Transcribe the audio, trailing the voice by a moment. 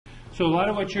So a lot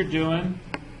of what you're doing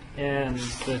in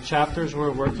the chapters we're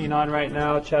working on right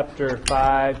now, chapter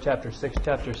 5, chapter 6,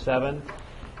 chapter 7,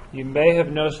 you may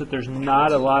have noticed that there's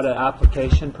not a lot of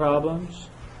application problems.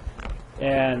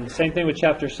 And same thing with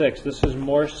chapter 6. This is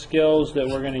more skills that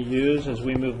we're going to use as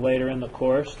we move later in the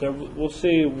course. We'll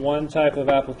see one type of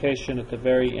application at the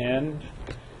very end,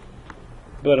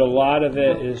 but a lot of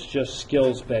it is just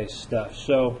skills-based stuff.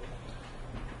 So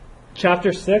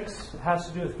chapter 6 has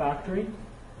to do with factoring.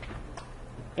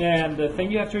 And the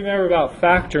thing you have to remember about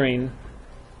factoring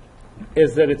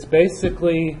is that it's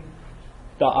basically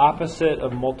the opposite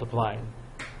of multiplying.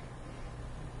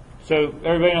 So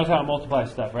everybody knows how to multiply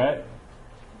stuff, right?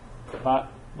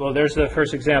 Well, there's the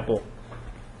first example.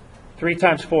 3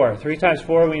 times 4. 3 times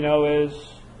 4 we know is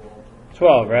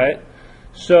 12, right?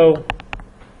 So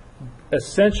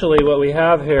essentially what we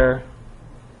have here,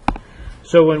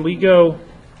 so when we go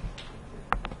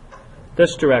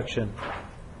this direction,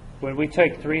 when we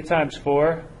take 3 times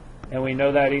 4 and we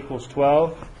know that equals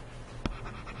 12,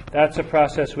 that's a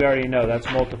process we already know.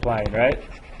 That's multiplying, right?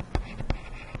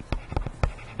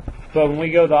 But when we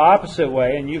go the opposite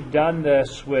way, and you've done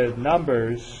this with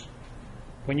numbers,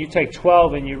 when you take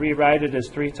 12 and you rewrite it as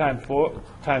 3 times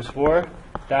 4,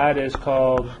 that is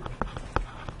called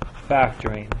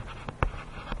factoring.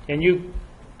 And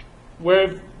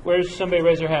where's somebody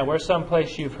raise their hand? Where's some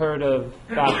place you've heard of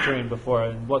factoring before,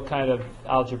 and what kind of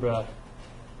algebra?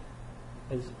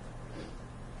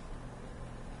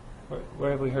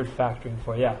 Where have we heard factoring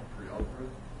for? Yeah.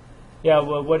 Yeah.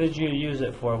 Well, what did you use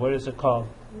it for? What is it called?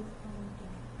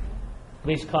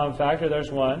 Least common factor.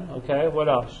 There's one. Okay. What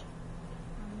else?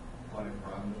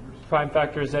 Prime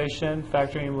factorization,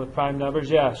 factoring with prime numbers.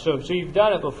 Yeah. So you've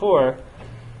done it before.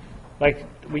 Like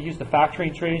we use the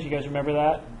factoring trees. You guys remember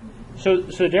that? So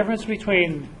the difference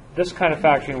between this kind of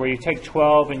factoring where you take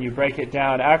 12 and you break it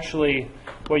down, actually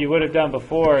what you would have done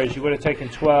before is you would have taken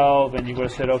 12 and you would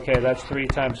have said, okay, that's 3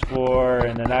 times 4,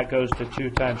 and then that goes to 2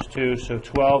 times 2, so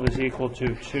 12 is equal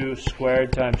to 2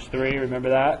 squared times 3. Remember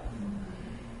that?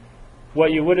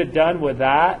 What you would have done with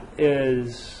that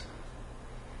is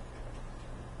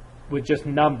with just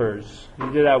numbers.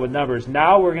 You did that with numbers.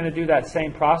 Now we're going to do that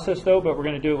same process, though, but we're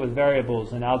going to do it with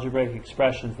variables and algebraic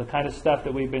expressions, the kind of stuff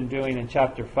that we've been doing in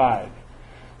chapter 5.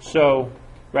 So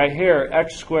right here,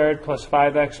 x squared plus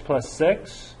 5x plus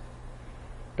 6.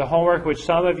 The homework, which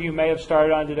some of you may have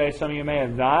started on today, some of you may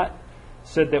have not,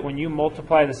 said that when you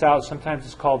multiply this out, sometimes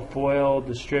it's called FOIL,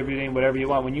 distributing, whatever you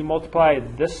want. When you multiply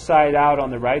this side out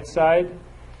on the right side,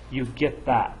 you get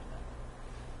that.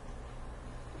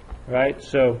 Right?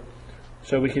 So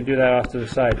we can do that off to the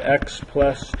side. X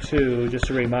plus 2,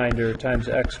 just a reminder, times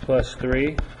x plus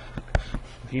 3.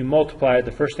 If you multiply it,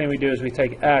 the first thing we do is we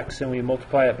take x and we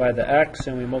multiply it by the x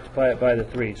and we multiply it by the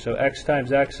 3. So x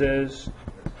times x is,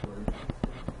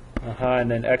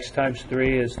 and then x times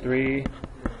 3 is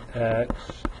 3x.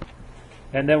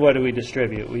 And then what do we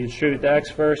distribute? We distribute the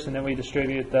x first and then we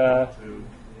distribute the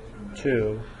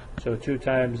 2. So 2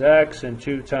 times x and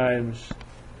 2 times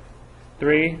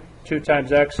 3. 2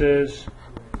 times x is,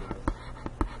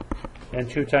 and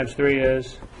 2 times 3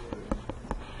 is,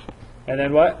 and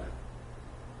then what?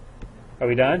 Are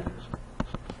we done?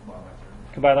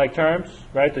 Combine like terms,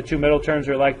 right? The two middle terms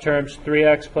are like terms.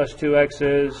 3x plus 2x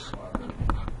is,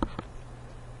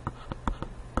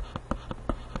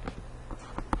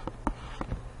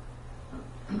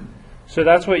 so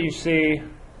that's what you see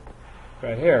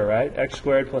right here, right? X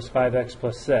squared plus 5x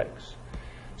plus 6.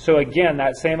 So again,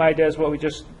 that same idea is what we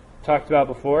just talked about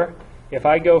before. If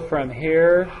I go from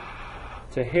here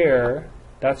to here,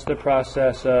 that's the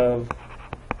process of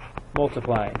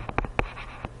multiplying.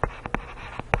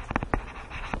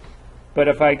 But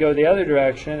if I go the other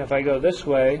direction, if I go this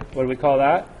way, what do we call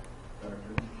that?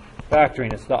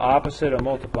 Factoring. It's the opposite of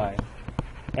multiplying.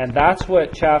 And that's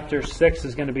what chapter 6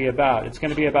 is going to be about. It's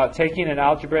going to be about taking an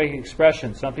algebraic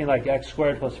expression, something like x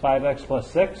squared plus 5x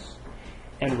plus 6,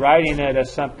 and writing it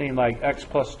as something like x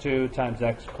plus 2 times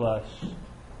x plus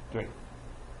 3.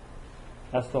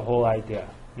 That's the whole idea.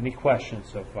 Any questions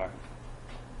so far?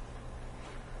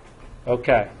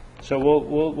 Okay, so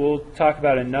we'll talk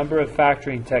about a number of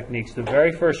factoring techniques. The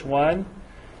very first one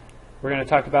we're going to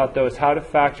talk about, though, is how to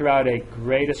factor out a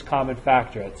greatest common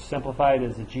factor. It's simplified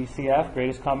as a GCF,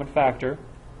 greatest common factor.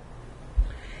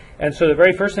 And so the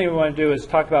very first thing we want to do is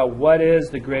talk about what is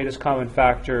the greatest common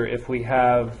factor if we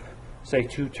have, say,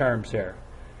 2 terms here.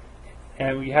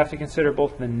 And we have to consider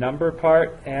both the number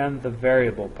part and the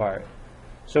variable part.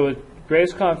 So with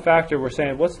greatest common factor, we're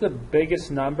saying what's the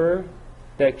biggest number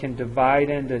that can divide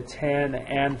into 10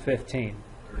 and 15?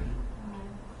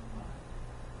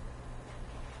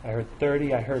 I heard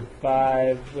 30, I heard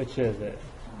 5. Which is it?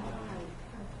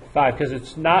 5, because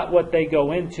it's not what they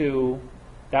go into.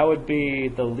 That would be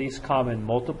the least common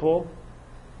multiple,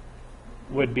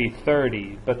 would be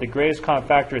 30. But the greatest common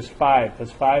factor is 5,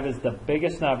 because 5 is the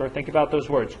biggest number. Think about those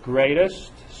words.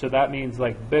 Greatest, so that means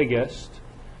like biggest.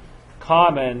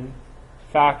 Common,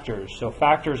 factors. So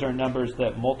factors are numbers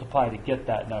that multiply to get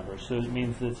that number. So it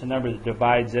means it's a number that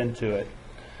divides into it.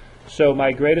 So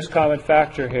my greatest common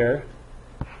factor here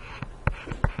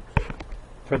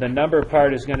for the number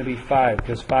part is going to be 5,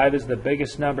 because 5 is the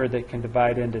biggest number that can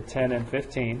divide into 10 and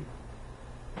 15.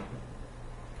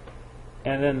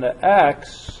 And then the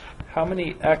x, how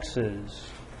many x's?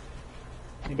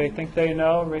 Anybody think they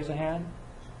know? Raise a hand.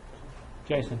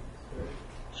 Jason?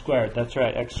 Squared. That's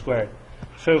right, x squared.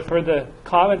 So for the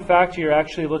common factor, you're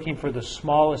actually looking for the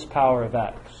smallest power of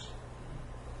x.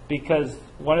 Because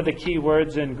one of the key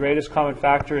words in greatest common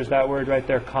factor is that word right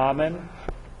there, common.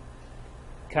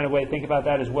 Kind of way to think about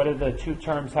that is, what do the two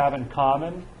terms have in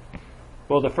common?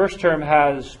 Well, the first term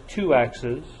has 2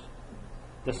 x's.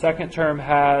 The second term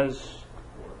has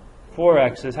 4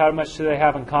 x's. How much do they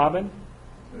have in common?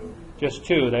 2. Just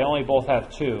 2. They only both have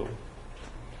 2.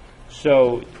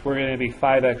 So we're going to be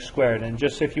 5x squared. And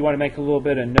just if you want to make a little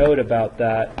bit of note about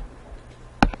that,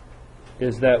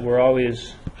 is that we're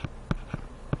always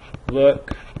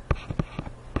look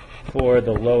for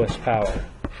the lowest power.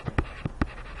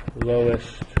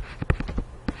 Lowest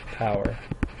power.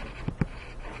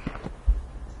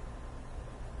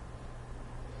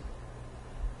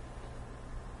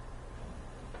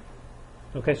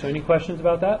 Okay, so any questions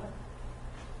about that?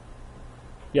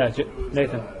 Yeah,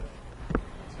 Nathan.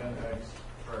 10x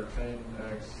or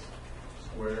 10x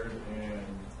squared and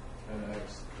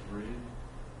 10x3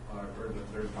 for the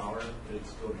third power, it'd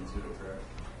still be 2, correct?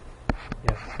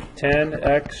 Yeah.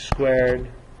 10x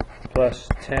squared plus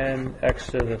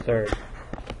 10x to the third.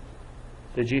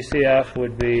 The GCF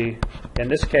would be, in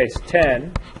this case,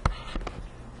 10,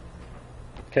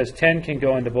 because 10 can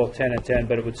go into both 10 and 10,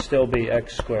 but it would still be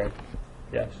x squared.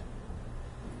 Yes.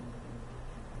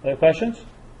 Other questions?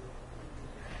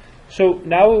 So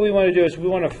now what we want to do is we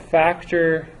want to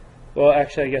factor, well,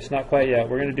 actually, I guess not quite yet.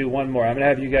 We're going to do one more. I'm going to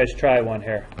have you guys try one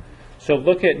here. So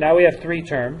look at, now we have 3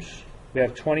 terms. We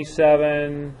have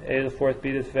 27, a to the 4th,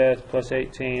 b to the 5th, plus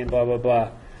 18, blah, blah,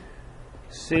 blah.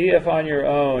 See if on your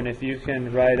own, if you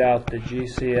can write out the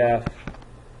GCF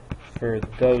for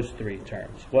those 3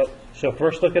 terms. So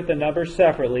first look at the numbers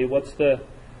separately. What's the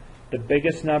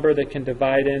biggest number that can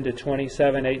divide into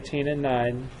 27, 18, and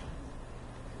 9?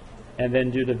 And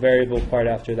then do the variable part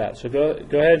after that. So go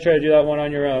ahead and try to do that one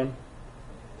on your own.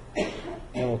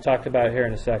 And we'll talk about it here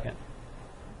in a second.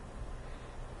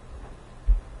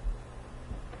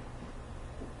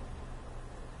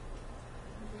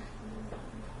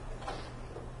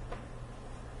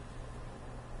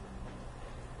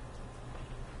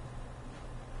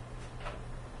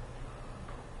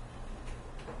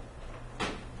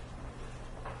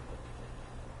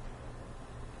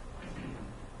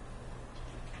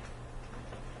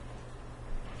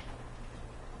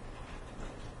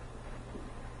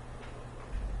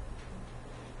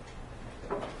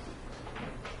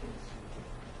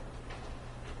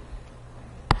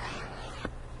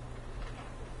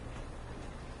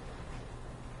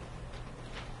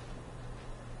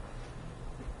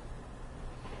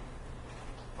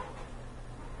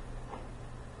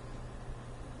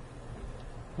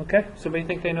 Okay, somebody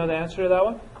think they know the answer to that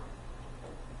one?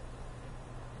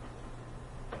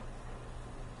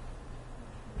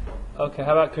 Okay,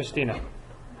 how about Christina? I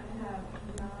have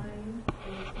 9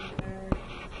 squared.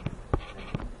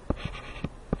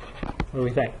 What do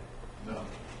we think? No.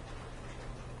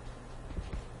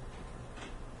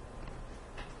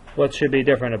 What should be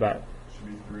different about it? Should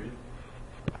be 3.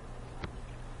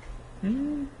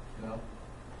 Hmm. No.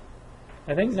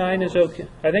 I think 9 is okay.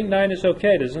 I think 9 is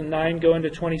okay. Doesn't 9 go into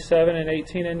 27 and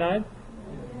 18 and 9?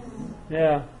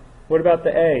 Yeah. What about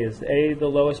the A? Is A the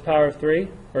lowest power of 3?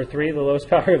 Or 3 the lowest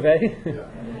power of A? Yeah.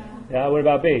 Yeah, what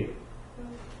about B?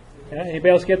 Yeah, anybody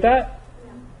else get that?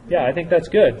 Yeah, I think that's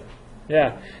good.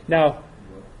 Yeah. Now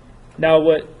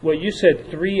what you said,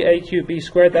 3a cubed b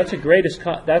squared, that's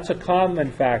that's a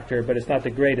common factor, but it's not the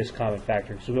greatest common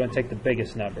factor. So we want to take the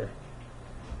biggest number.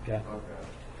 Yeah. Okay.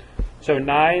 So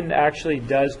 9 actually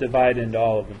does divide into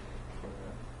all of them. Okay.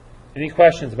 Any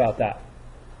questions about that?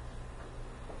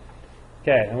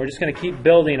 Okay, and we're just going to keep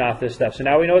building off this stuff. So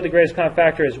now we know what the greatest common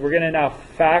factor is. We're going to now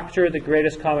factor the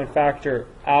greatest common factor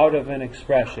out of an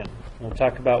expression. We'll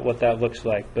talk about what that looks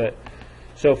like. But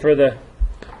so for the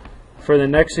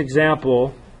next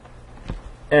example,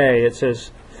 A, it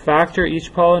says factor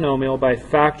each polynomial by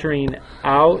factoring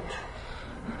out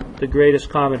the greatest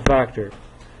common factor.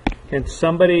 Can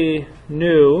somebody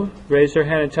new raise their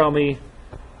hand and tell me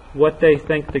what they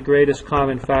think the greatest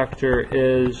common factor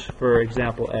is for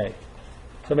example A?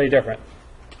 Somebody different.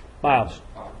 Miles.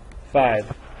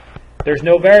 5. There's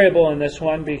no variable in this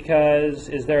one because,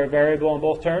 is there a variable in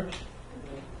both terms?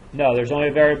 No, there's only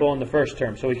a variable in the first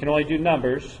term, so we can only do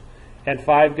numbers, and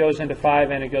 5 goes into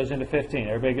 5 and it goes into 15.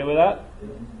 Everybody good with that?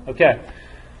 Okay.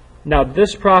 Now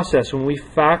this process, when we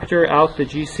factor out the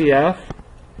GCF,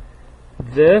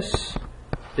 this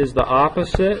is the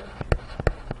opposite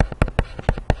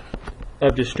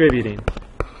of distributing.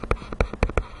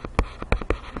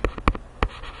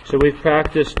 So we've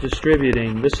practiced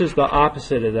distributing. This is the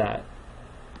opposite of that.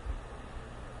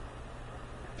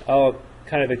 I'll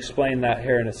kind of explain that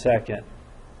here in a second.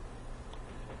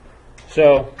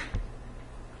 So,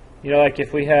 like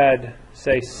if we had,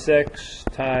 say, 6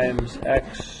 times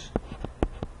x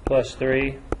plus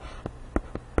 3,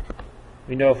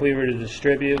 we know if we were to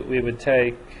distribute, we would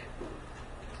take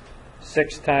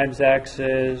 6 times x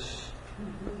is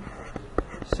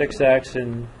 6x,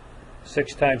 and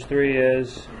 6 times 3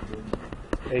 is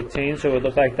 18, so it would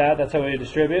look like that. That's how we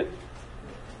distribute.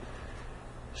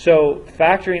 So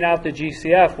factoring out the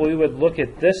GCF, we would look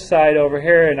at this side over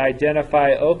here and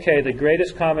identify, okay, the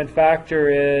greatest common factor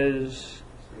is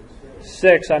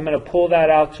 6. I'm going to pull that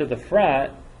out to the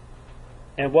front,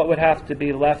 and what would have to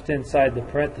be left inside the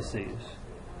parentheses?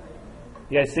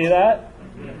 You guys see that?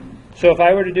 So if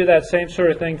I were to do that same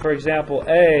sort of thing for example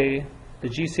A, the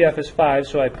GCF is 5,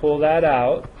 so I pull that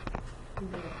out.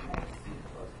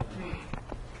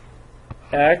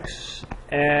 X,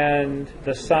 and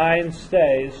the sign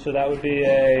stays, so that would be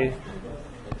a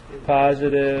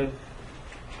positive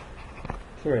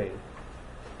 3. Does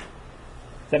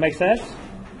that make sense?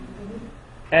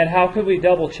 And how could we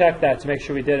double check that to make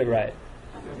sure we did it right?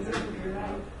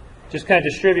 Just kind of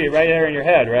distribute it right there in your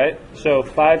head, right? So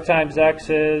 5 times x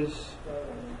is,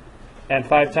 and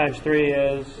 5 times 3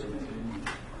 is.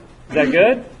 Is that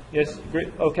good? Yes,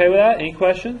 okay with that? Any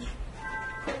questions?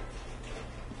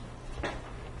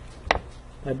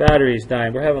 My battery's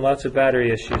dying. We're having lots of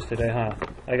battery issues today, huh?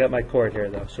 I got my cord here,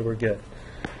 though, so we're good.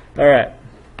 All right.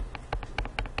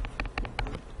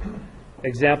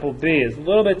 Example B is a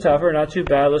little bit tougher, not too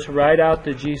bad. Let's write out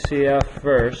the GCF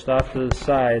first, off to the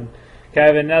side. Okay, I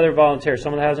have another volunteer.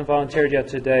 Someone that hasn't volunteered yet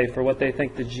today for what they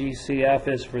think the GCF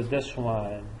is for this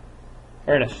one.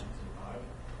 Ernest.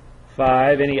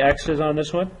 5. Any X's on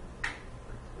this one?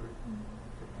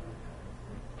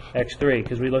 x3,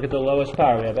 because we look at the lowest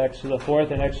power. We have x to the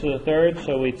 4th and x to the 3rd,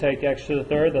 so we take x to the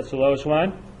 3rd. That's the lowest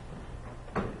one.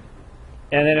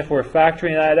 And then if we're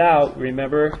factoring that out,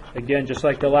 remember, again, just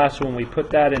like the last one, we put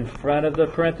that in front of the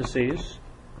parentheses.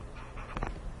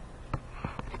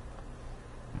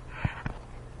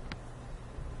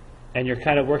 And you're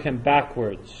kind of working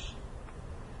backwards.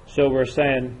 So we're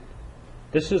saying,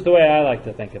 this is the way I like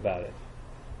to think about it.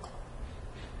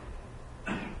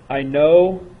 I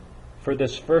know for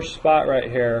this first spot right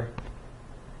here,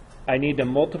 I need to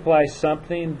multiply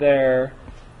something there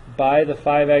by the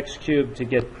 5x cubed to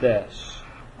get this.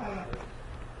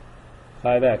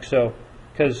 5x. So,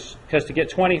 because to get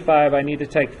 25, I need to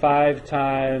take 5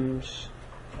 times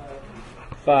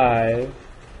 5.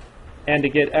 And to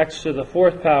get x to the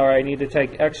 4th power, I need to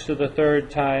take x to the 3rd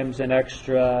times an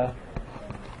extra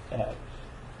x.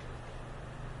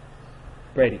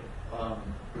 Brady.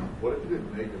 What if you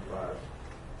did negative 5?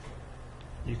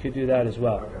 You could do that as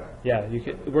well. Okay. Yeah, you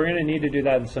could. We're going to need to do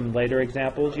that in some later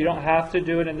examples. You don't have to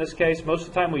do it in this case. Most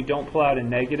of the time we don't pull out a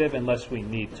negative unless we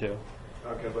need to.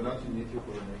 Okay, but don't you need to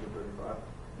put a negative 35?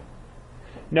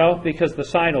 No, because the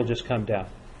sign will just come down.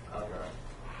 Okay.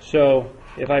 So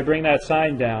if I bring that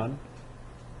sign down,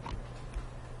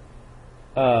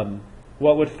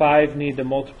 what would 5 need to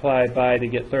multiply by to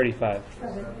get 35?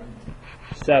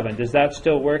 7. Does that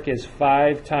still work as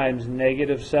 5 times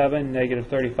negative 7, negative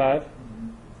 35?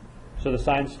 So the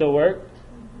signs still work?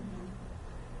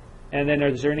 And then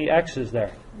is there any x's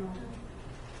there?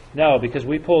 No, because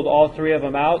we pulled all 3 of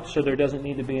them out, so there doesn't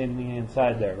need to be any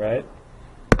inside there, right?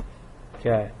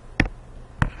 Okay.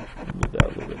 Move that a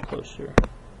little bit closer.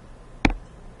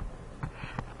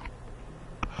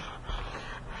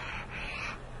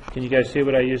 Can you guys see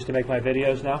what I use to make my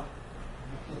videos now?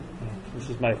 This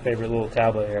is my favorite little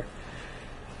tablet here.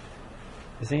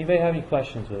 Does anybody have any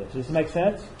questions with this? Does this make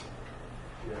sense?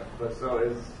 Yeah, but so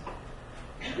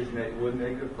would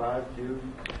negative 5 cubed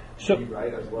be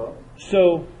right as well?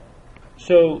 So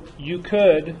you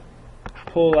could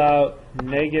pull out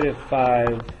negative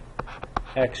 5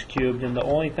 x cubed, and the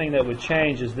only thing that would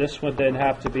change is this would then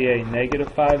have to be a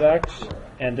negative 5x,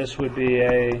 and this would be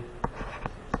a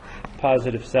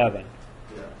positive 7.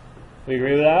 Yeah. We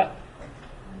agree with that?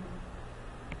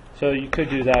 So you could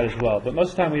do that as well, but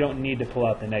most of the time we don't need to pull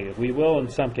out the negative. We will in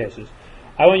some cases.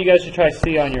 I want you guys to try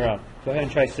C on your own. Go ahead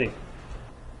and try C.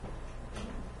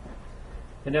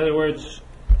 In other words,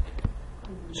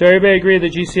 so everybody agree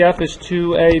that GCF is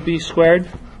 2ab squared?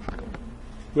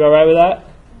 We all right with that?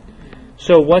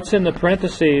 So what's in the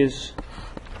parentheses?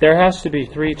 There has to be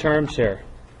 3 terms here.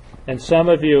 And some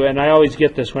of you, and I always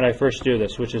get this when I first do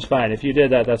this, which is fine. If you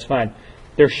did that, that's fine.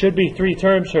 There should be 3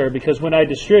 terms here because when I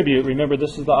distribute, remember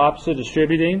this is the opposite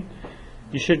distributing,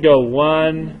 you should go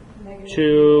 1,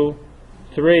 2,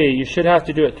 3. You should have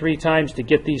to do it 3 times to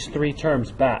get these 3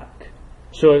 terms back.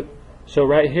 So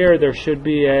right here there should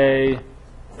be a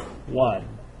 1.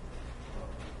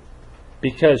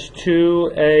 Because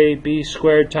 2ab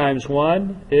squared times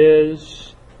 1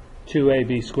 is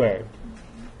 2ab squared.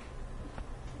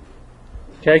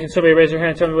 Okay, can somebody raise their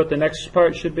hand and tell me what the next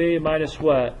part should be? Minus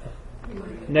what?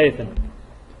 Nathan.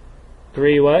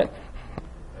 3 what?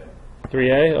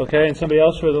 3a, okay. And somebody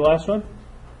else for the last one?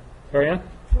 Ariane?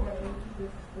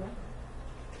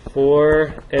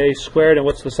 4a squared, and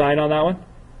what's the sign on that one?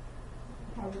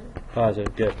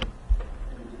 Positive, good.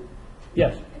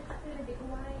 Yes?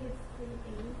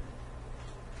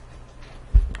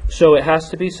 So it has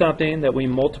to be something that we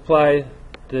multiply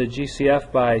the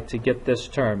GCF by to get this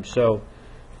term. So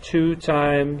 2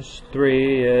 times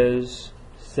 3 is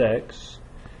 6.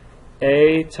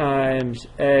 A times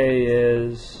A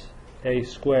is A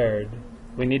squared.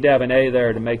 We need to have an A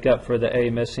there to make up for the A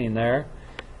missing there.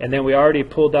 And then we already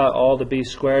pulled out all the B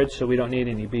squared, so we don't need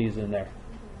any B's in there.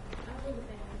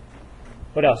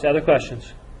 What else? Other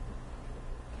questions?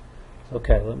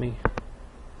 Okay, let me...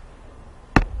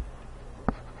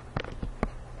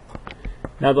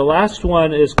 Now the last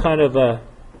one is kind of a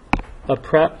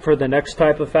prep for the next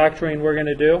type of factoring we're going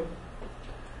to do.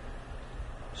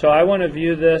 So I want to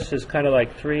view this as kind of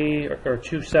like 3 or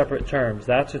 2 separate terms.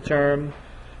 That's a term,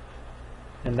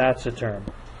 and that's a term.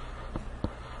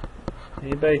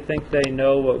 Anybody think they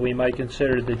know what we might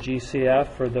consider the GCF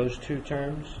for those 2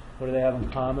 terms? What do they have in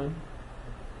common?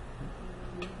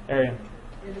 Arian?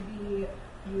 It would be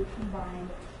you combine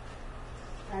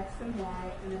x and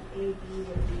y, and then a, b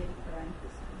would be in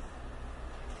parentheses.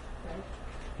 Right?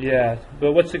 Yeah,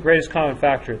 but what's the greatest common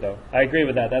factor, though? I agree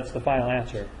with that. That's the final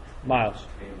answer. Miles?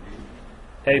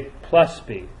 A plus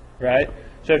b, right?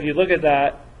 So if you look at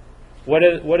that, what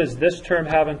does this term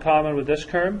have in common with this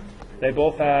term? They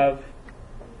both have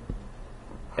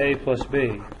a plus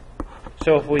b.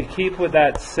 So if we keep with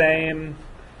that same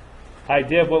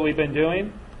idea of what we've been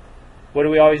doing, what do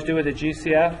we always do with the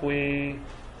GCF? We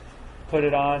put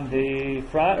it on the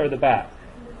front or the back?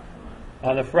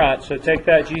 On the front. So take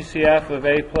that GCF of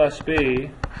a plus b,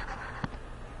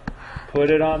 put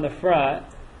it on the front,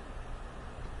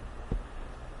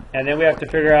 and then we have to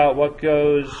figure out what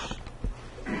goes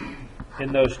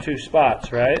in those 2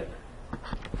 spots, right?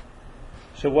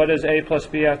 So what does a plus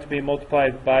b have to be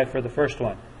multiplied by for the first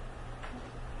one?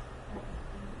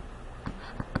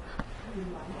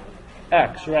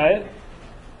 X, right?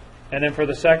 And then for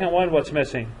the second one, what's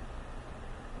missing?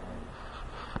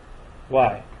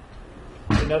 Y.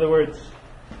 In other words,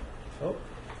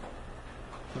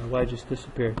 Y just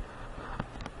disappeared.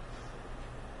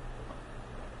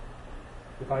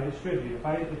 If I distribute, if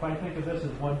I think of this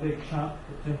as one big chunk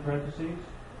that's in parentheses,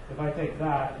 if I take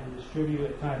that and distribute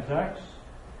it times X,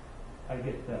 I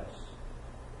get this.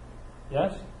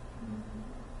 Yes?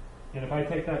 And if I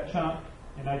take that chunk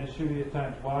and I distribute it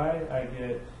times Y, I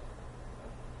get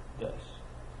this.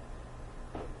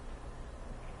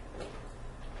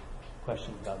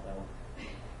 Questions about that one?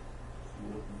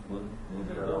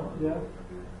 Yeah.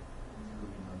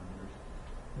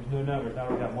 There's no numbers. Now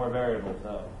we've got more variables,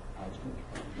 though.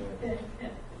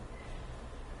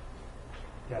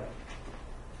 Yeah.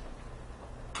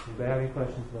 Anybody have any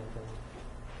questions about that?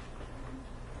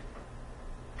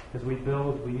 Because we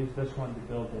use this one to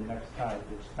build the next type.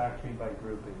 It's factoring by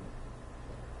grouping.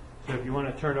 So if you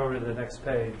want to turn over to the next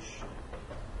page,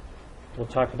 we'll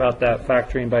talk about that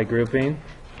factoring by grouping.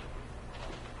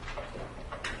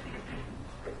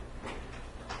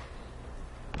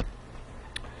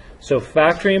 So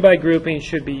factoring by grouping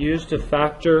should be used to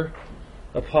factor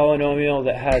a polynomial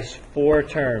that has 4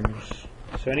 terms.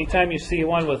 So anytime you see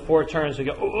one with 4 terms, we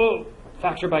go,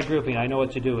 factor by grouping. I know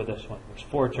what to do with this one. There's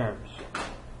 4 terms.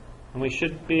 And we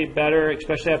should be better,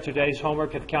 especially after today's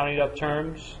homework, at counting up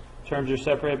terms. Terms are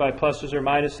separated by pluses or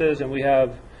minuses, and we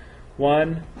have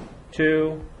 1,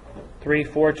 2, 3,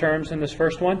 4 terms in this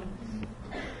first one.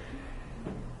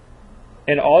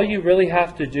 And all you really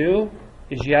have to do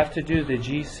is you have to do the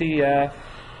GCF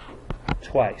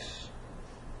twice.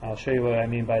 I'll show you what I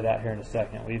mean by that here in a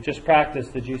second. We've just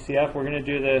practiced the GCF. We're going to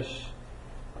do this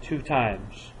 2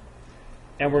 times.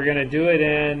 And we're going to do it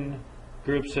in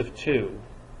groups of 2.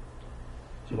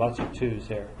 So lots of 2's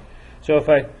here. So if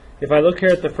I look here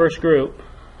at the first group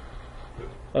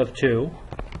of 2,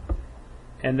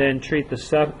 and then treat the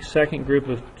second group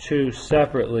of 2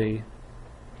 separately,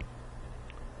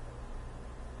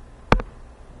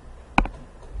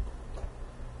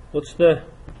 what's the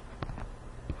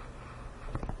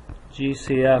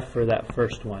GCF for that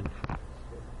first one?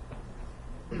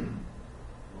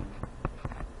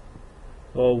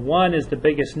 Well, 1 is the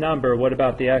biggest number. What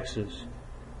about the x's?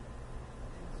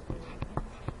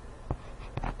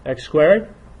 X squared?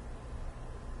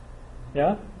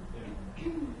 Yeah?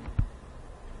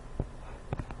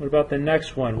 What about the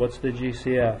next one? What's the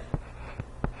GCF?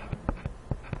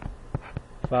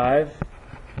 5?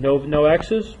 No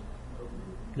x's?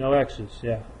 No x's,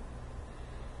 yeah.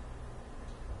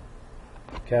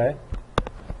 Okay.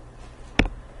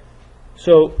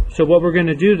 So what we're going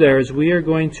to do there is we are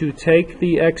going to take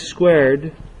the x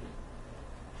squared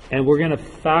and we're going to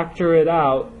factor it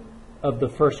out of the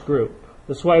first group.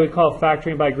 This is why we call it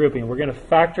factoring by grouping. We're going to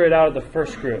factor it out of the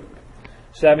first group.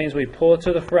 So that means we pull it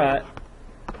to the front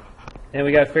and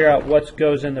we got to figure out what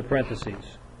goes in the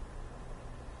parentheses.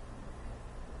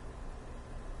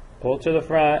 Pull it to the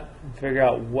front and figure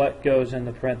out what goes in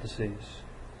the parentheses.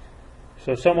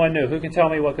 So someone new, who can tell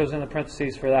me what goes in the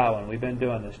parentheses for that one? We've been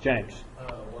doing this. James. 1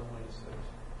 minus 6.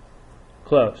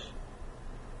 Close.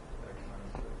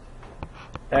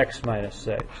 X minus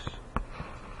 6. X minus 6.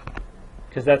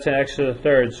 Because that's an x to the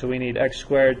third, so we need x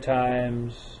squared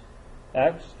times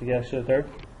x to get x to the third.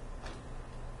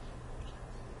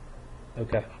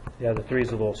 Okay. Yeah, the 3 is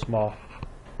a little small.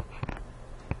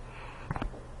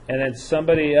 And then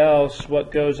somebody else,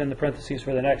 what goes in the parentheses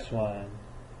for the next one?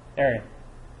 Arian.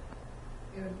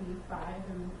 It would be 5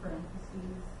 in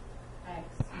parentheses, x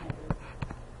negative.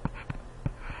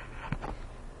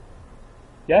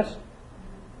 Yes?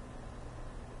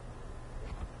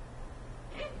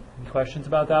 Any questions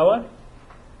about that one?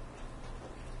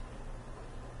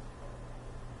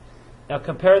 Now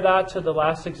compare that to the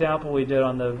last example we did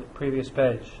on the previous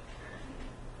page.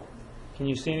 Can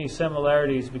you see any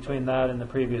similarities between that and the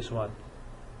previous one?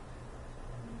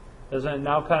 Doesn't it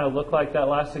now kind of look like that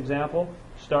last example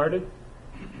started?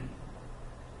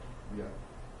 Yeah.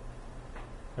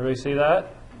 Everybody see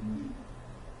that?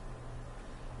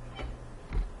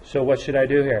 So what should I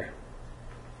do here?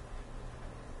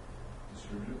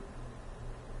 Distribute it.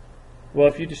 Well,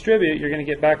 if you distribute, you're going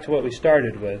to get back to what we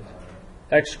started with.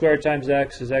 X squared times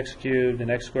x is x cubed,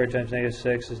 and x squared times negative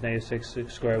 6 is negative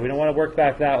 6 squared. We don't want to work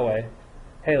back that way.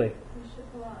 Haley? We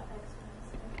should pull out x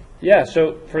minus 6. Yeah,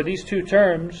 so for these two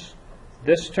terms,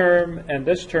 this term and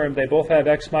this term, they both have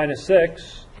x minus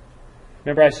 6.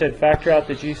 Remember I said factor out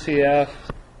the GCF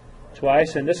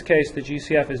twice. In this case, the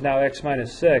GCF is now x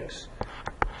minus 6.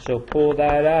 So pull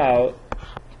that out.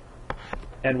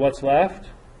 And what's left?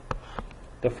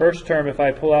 The first term, if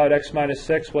I pull out x minus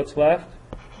 6, what's left?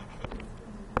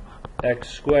 X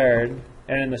squared.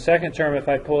 And in the second term, if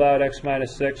I pull out x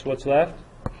minus 6, what's left?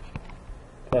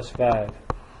 Plus 5.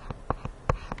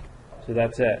 So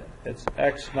that's it. It's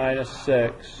x minus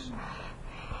 6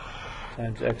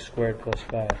 times x squared plus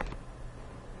 5.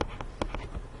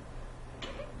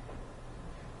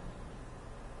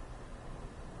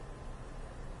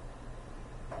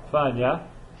 Fun, yeah?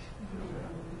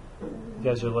 You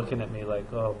guys are looking at me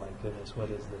like, oh my goodness, what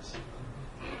is this?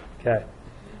 Okay.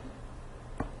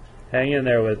 Hang in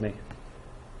there with me.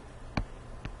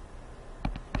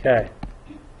 Okay.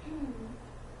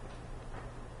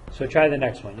 So try the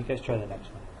next one. You guys try the next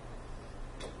one.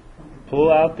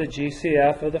 Pull out the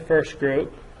GCF of the first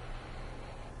group.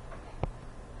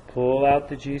 Pull out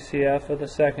the GCF of the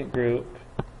second group.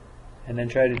 And then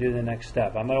try to do the next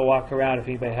step. I'm going to walk around if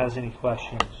anybody has any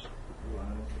questions.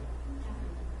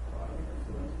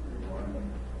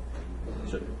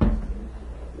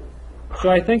 So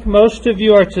I think most of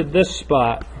you are to this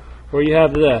spot where you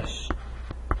have this.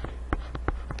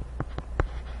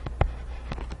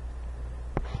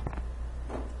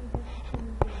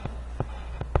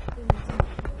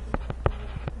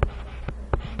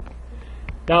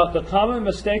 Now, the common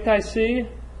mistake I see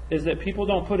is that people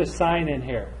don't put a sign in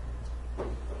here.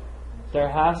 There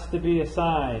has to be a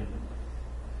sign.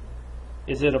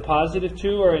 Is it a positive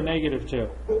 2 or a negative 2?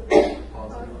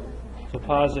 It's a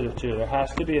positive 2. There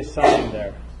has to be a sign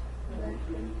there.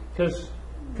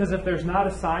 Because if there's not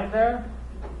a sign there,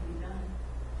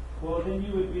 Well, then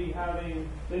you would be having,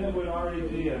 then it would already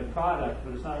be a product,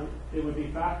 but it's not, it would be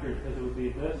factored because it would be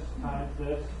this times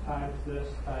this times this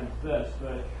times this,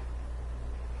 but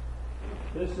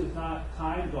this is not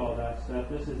times all that stuff.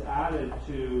 This is added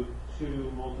to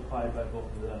 2 multiplied by both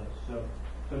of those. So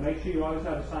make sure you always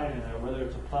have a sign in there. Whether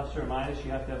it's a plus or a minus,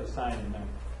 you have to have a sign in there.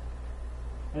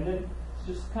 And then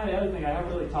just kind of the other thing I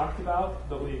haven't really talked about,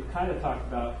 but we've kind of talked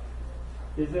about,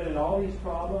 is that in all these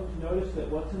problems, notice that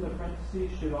what's in the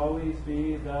parentheses should always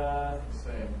be the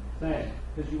same.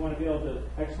 Because you want to be able to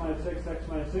x minus 6,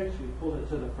 we pulled it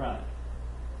to the front.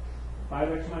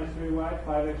 5x minus 3y,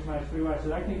 5x minus 3y. So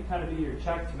that can kind of be your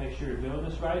check to make sure you're doing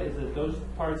this right, is that those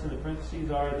parts in the parentheses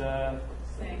are the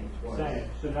same.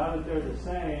 So now that they're the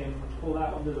same, pull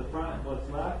that one to the front. What's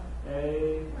left?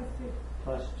 A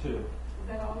plus 2. Is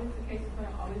that always the case? It's going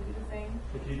to always be the same?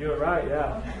 If you do it right,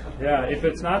 yeah. Okay. Yeah, if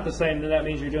it's not the same, then that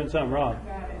means you're doing something wrong.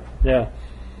 Got it. Yeah.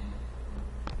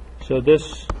 So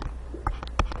this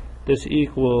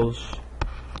equals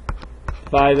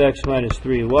 5x minus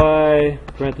 3y,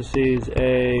 parentheses,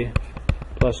 a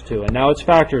plus 2. And now it's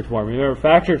factored form. Remember,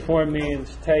 factored form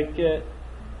means take it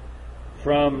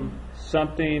from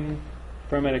something,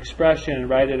 from an expression, and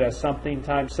write it as something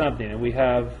times something. And we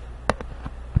have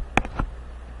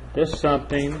this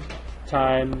something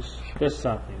times this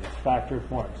something. It's factored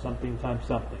form, something times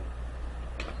something.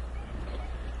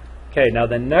 Okay, now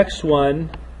the next one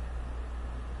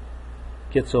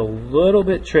gets a little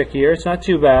bit trickier. It's not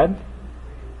too bad.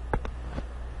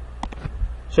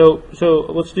 So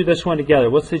let's do this one together.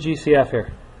 What's the GCF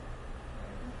here?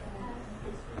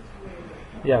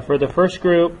 Yeah, for the first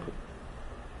group,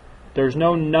 there's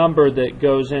no number that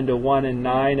goes into 1 and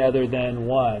 9 other than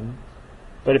 1.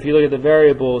 But if you look at the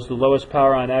variables, the lowest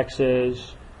power on x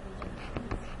is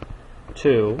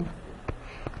 2.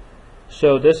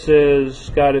 So this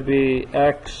is got to be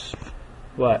x,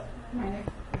 what? Minus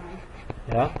 9.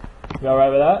 Yeah? You all right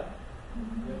with that?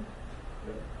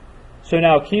 So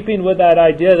now, keeping with that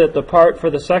idea that the part for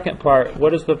the second part,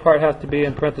 what does the part have to be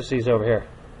in parentheses over here?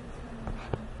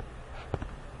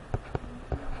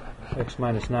 X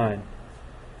minus 9.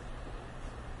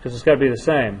 Because it's got to be the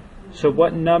same. So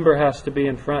what number has to be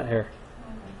in front here?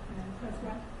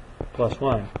 Plus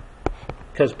 1.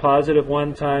 Because positive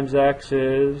 1 times x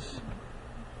is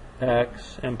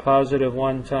x, and positive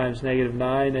 1 times negative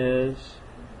 9 is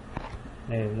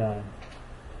negative 9.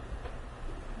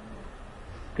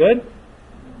 Good?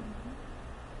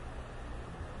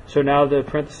 So now the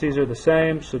parentheses are the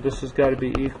same, so this has got to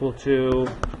be equal to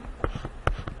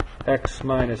x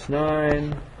minus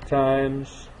 9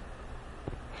 times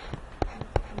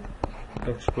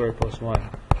x squared plus 1.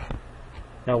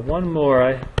 Now one more,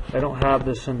 I don't have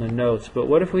this in the notes, but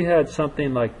what if we had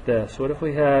something like this? What if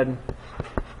we had,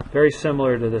 very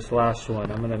similar to this last one,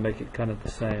 I'm going to make it kind of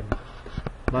the same,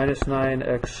 minus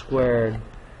 9x squared,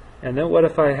 and then what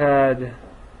if I had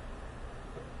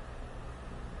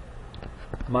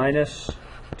minus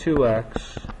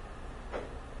 2x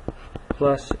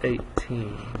plus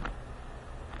 18.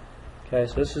 Okay,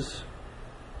 so this is,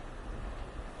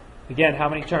 again, how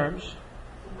many terms?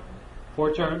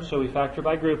 4 terms, so we factor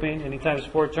by grouping. Anytime it's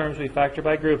 4 terms, we factor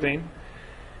by grouping.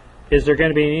 Is there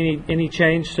going to be any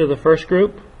change to the first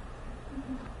group?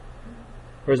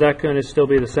 Or is that going to still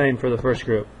be the same for the first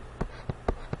group?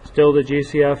 Still the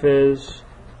GCF is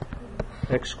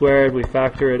x squared, we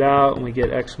factor it out, and we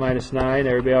get x minus 9.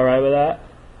 Everybody all right with that?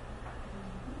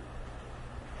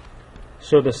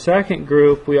 So the second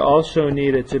group, we also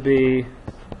need it to be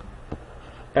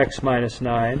x minus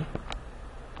 9.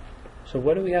 So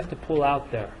what do we have to pull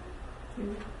out there?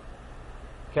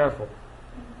 Careful.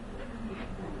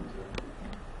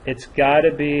 It's got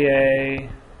to be a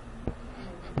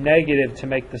negative to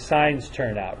make the signs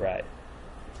turn out right.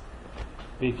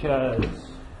 Because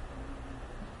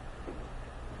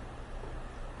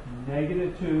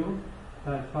negative 2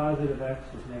 times positive x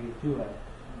is negative 2x.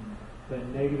 But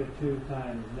negative 2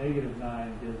 times negative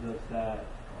 9 gives us that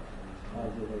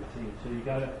positive 18. So you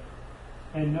got to,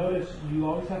 and notice you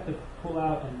always have to pull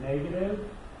out a negative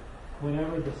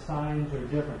whenever the signs are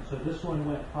different. So this one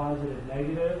went positive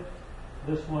negative,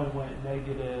 this one went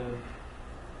negative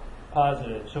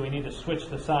positive. So we need to switch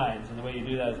the signs, and the way you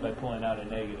do that is by pulling out a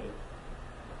negative.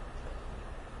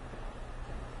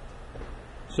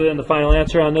 So then the final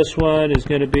answer on this one is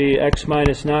going to be x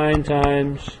minus 9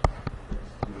 times,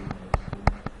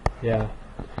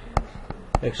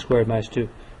 x squared minus 2.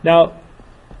 Now,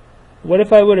 what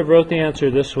if I would have wrote the answer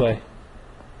this way?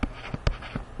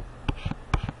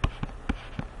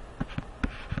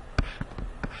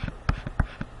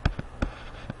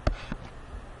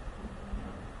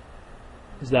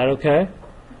 Is that okay?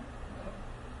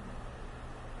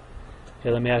 Okay,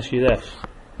 let me ask you this.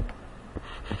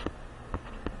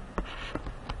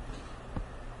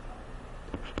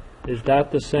 Is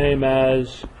that the same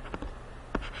as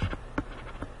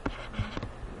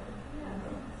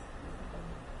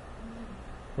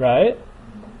right?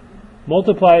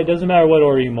 Multiply, it doesn't matter what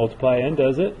order you multiply in,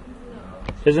 does it?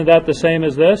 Isn't that the same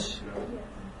as this?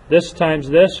 This times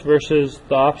this versus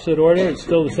the opposite order, it's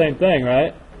still the same thing,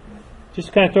 right?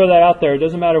 Just kind of throw that out there. It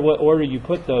doesn't matter what order you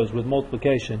put those with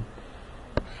multiplication.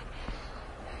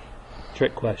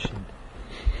 Trick question.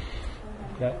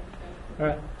 Okay. All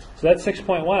right. So that's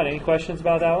 6.1. Any questions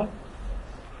about that one?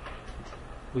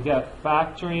 We got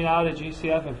factoring out at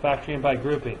GCF and factoring by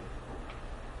grouping.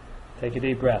 Take a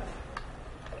deep breath.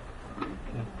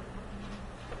 Okay.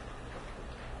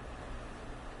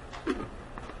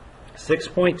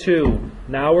 6.2.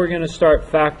 Now we're going to start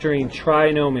factoring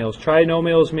trinomials.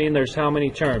 Trinomials mean there's how many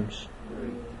terms?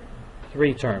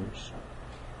 3 terms.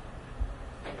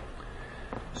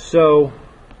 So,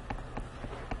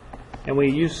 and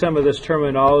we use some of this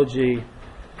terminology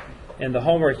in the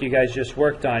homework you guys just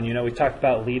worked on. You know, we talked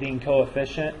about leading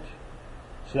coefficient.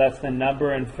 So that's the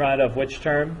number in front of which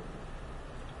term?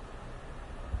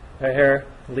 Right here,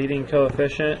 leading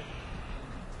coefficient.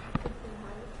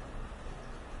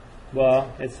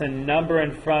 Well, it's the number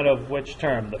in front of which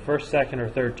term? The first, second, or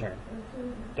third term?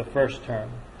 The first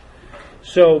term.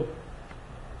 So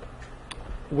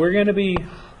we're going to be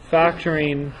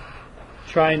factoring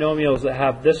trinomials that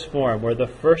have this form, where the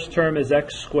first term is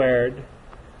x squared,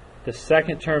 the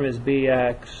second term is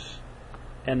bx,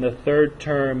 and the third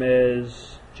term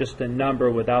is just a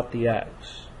number without the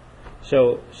x.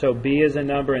 So b is a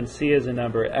number and c is a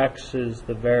number, x is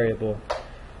the variable.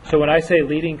 So when I say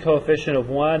leading coefficient of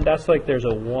 1, that's like there's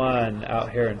a 1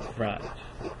 out here in front.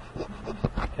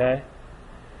 Okay?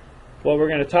 What we're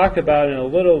going to talk about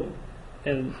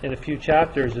in a few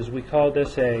chapters is we call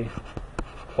this a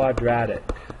quadratic.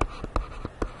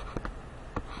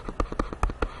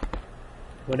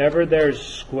 Whenever there's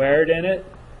squared in it,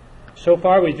 so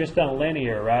far we've just done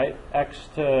linear, right? X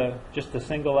to just a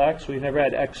single x. We've never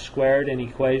had x squared in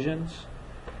equations.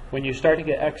 When you start to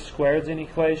get x squareds in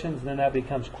equations, then that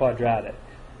becomes quadratic.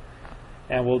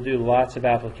 And we'll do lots of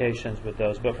applications with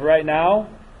those. But for right now,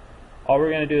 all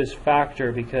we're going to do is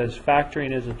factor, because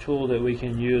factoring is a tool that we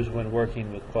can use when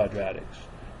working with quadratics.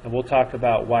 And we'll talk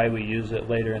about why we use it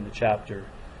later in the chapter.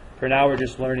 For now, we're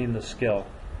just learning the skill.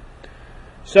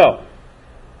 So,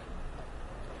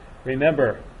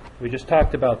 remember, we just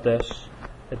talked about this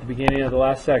at the beginning of the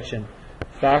last section.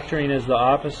 Factoring is the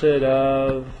opposite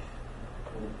of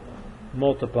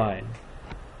multiplying.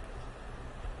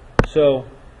 So,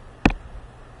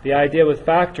 the idea with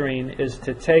factoring is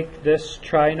to take this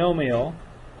trinomial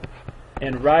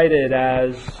and write it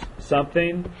as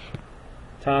something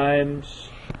times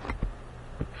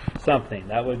something.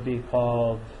 That would be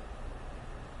called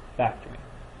factoring.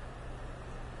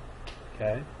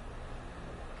 Okay?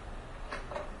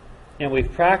 And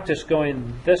we've practiced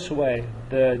going this way,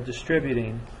 the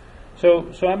distributing.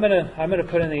 So I'm gonna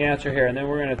put in the answer here, and then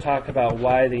we're going to talk about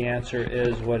why the answer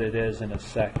is what it is in a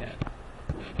second.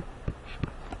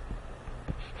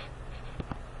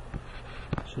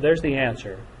 So there's the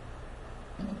answer.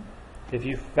 If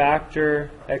you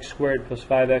factor x squared plus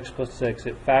 5x plus 6,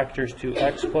 it factors to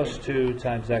x plus 2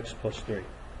 times x plus 3.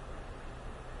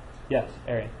 Yes,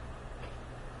 Ari?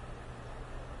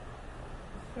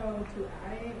 So to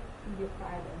add it, you get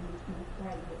 5 and you can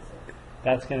multiply it with 6.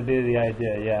 That's going to be the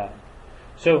idea, yeah.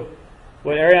 So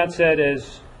what Ariane said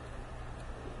is,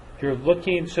 you're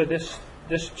looking, so this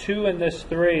 2 and this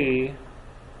 3,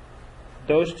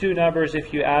 those two numbers,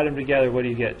 if you add them together, what do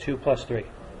you get? 2 plus 3?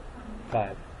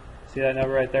 5. See that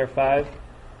number right there, 5?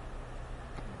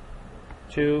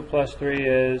 2 plus 3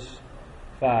 is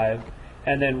 5.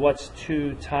 And then what's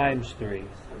 2 times 3?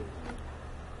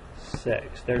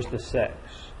 6. There's the 6.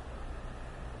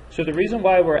 So the reason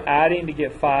why we're adding to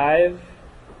get 5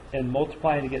 and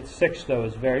multiplying to get 6, though,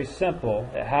 is very simple.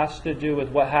 It has to do with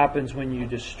what happens when you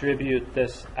distribute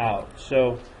this out.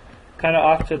 So kind of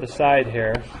off to the side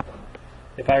here,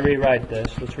 if I rewrite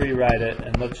this, let's rewrite it,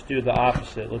 and let's do the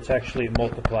opposite. Let's actually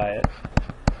multiply it.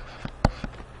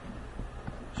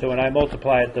 So when I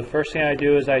multiply it, the first thing I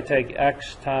do is I take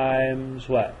x times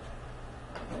what?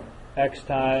 X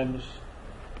times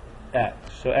x.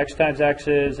 So x times x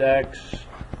is x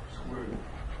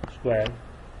squared.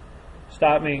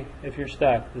 Stop me if you're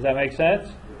stuck. Does that make sense?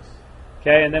 Yes.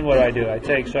 Okay, and then what do? I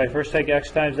first take x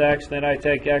times x, then I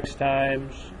take x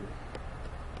times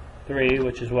 3,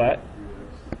 which is what?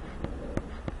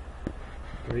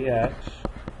 3x.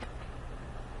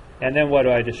 And then what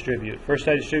do I distribute? First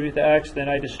I distribute the x, then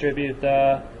I distribute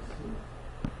the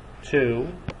 2.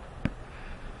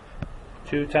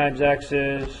 2 times x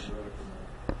is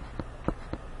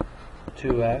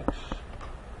 2x.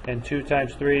 And 2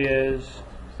 times 3 is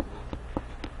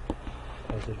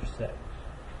positive 6.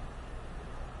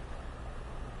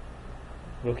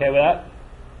 You okay with that?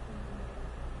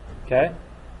 Okay.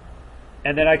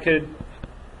 And then I could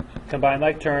combine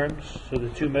like terms. So the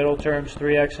two middle terms,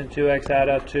 3x and 2x, add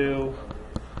up to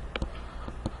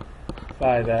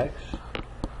 5x.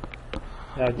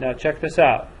 Now check this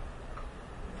out.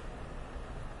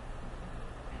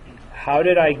 How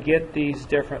did I get these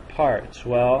different parts?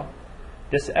 Well,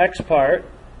 this x part,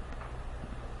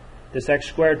 this x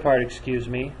squared part, excuse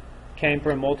me, came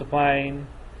from multiplying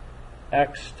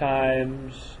x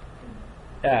times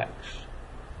x.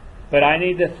 But I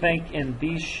need to think in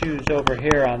these shoes over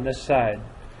here on this side.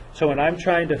 So when I'm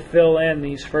trying to fill in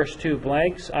these first two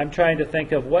blanks, I'm trying to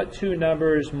think of what two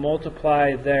numbers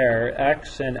multiply there,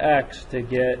 x and x, to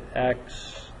get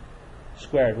x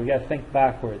squared. We got to think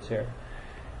backwards here.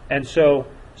 And so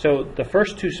the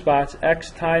first two spots,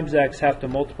 x times x, have to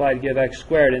multiply to give x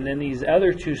squared. And then these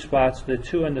other two spots, the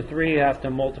 2 and the 3, have to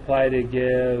multiply to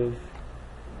give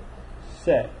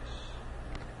 6.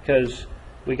 Because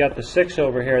we got the 6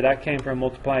 over here. That came from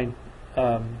multiplying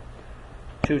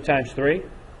 2 times 3.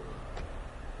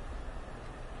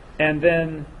 And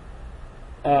then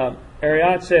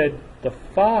Ariane said the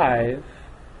 5,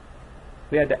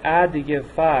 we had to add to give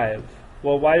 5.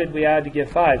 Well, why did we add to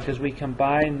give 5? Because we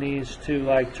combined these two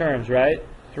like terms, right?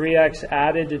 3x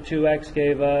added to 2x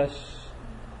gave us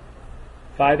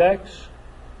 5x.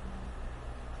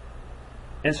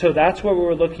 And so that's what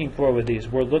we're looking for with these.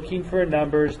 We're looking for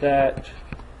numbers that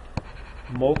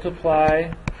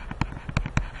multiply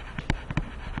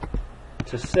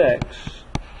to 6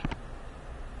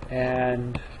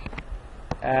 and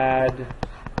add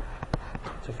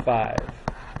to 5.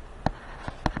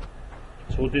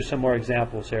 So we'll do some more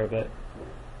examples here, but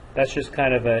that's just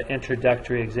kind of an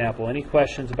introductory example. Any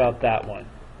questions about that one?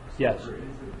 Yes? For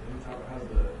anytime it has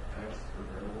the x or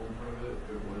variable in front of it,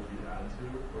 would it be added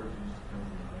to, or does it just come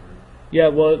from the number? Yeah,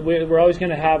 well, we're always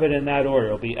going to have it in that order.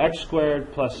 It'll be x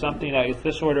squared plus something. It's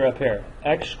this order up here.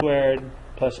 X squared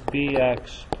plus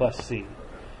bx plus c.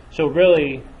 So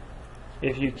really,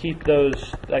 if you keep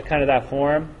those, that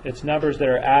form, it's numbers that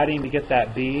are adding to get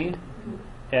that b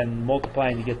and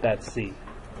multiplying to get that c.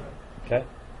 Okay?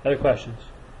 Other questions?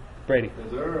 Brady.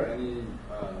 Is there any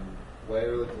way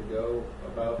to go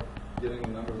about getting the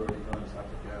numbers, or are you going to just have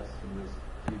to guess and just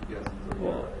keep guessing until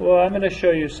you get it right? Well, I'm going to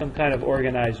show you some kind of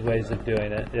organized ways of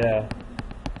doing it. Yeah.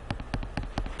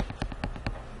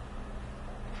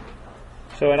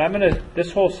 So, and I'm going to,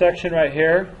 this whole section right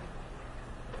here,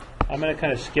 I'm going to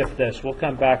kind of skip this. We'll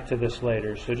come back to this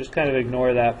later. So just kind of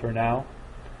ignore that for now.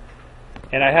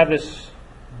 And I have this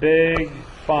big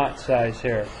font size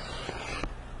here.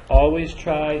 Always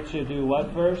try to do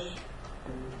what first?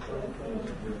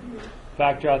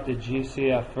 Factor out the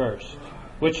GCF first,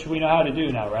 which we know how to do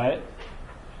now, right?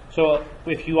 So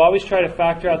if you always try to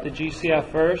factor out the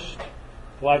GCF first,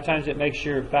 a lot of times it makes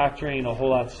your factoring a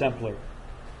whole lot simpler.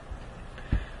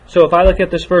 So if I look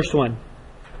at this first one,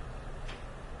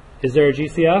 is there a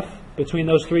GCF between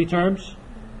those three terms?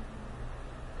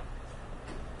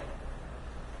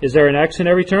 Is there an x in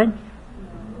every term?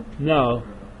 No.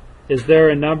 Is there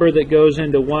a number that goes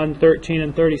into 1, 13,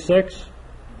 and 36?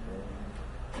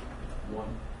 1.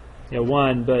 Yeah,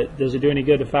 1, but does it do any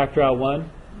good to factor out 1?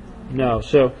 No.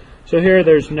 So here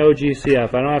there's no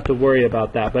GCF. I don't have to worry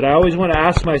about that. But I always want to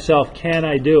ask myself, can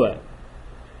I do it?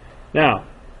 Now,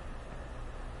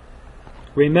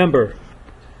 remember,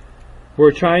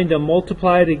 we're trying to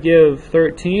multiply to give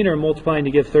 13 or multiplying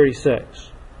to give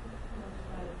 36?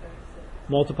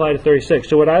 Multiply to 36.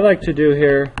 So what I like to do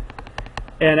here,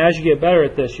 and as you get better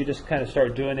at this, you just kind of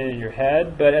start doing it in your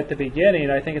head. But at the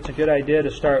beginning, I think it's a good idea to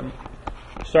start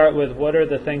with what are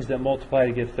the things that multiply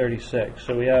to give 36.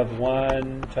 So we have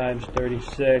 1 times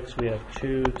 36. We have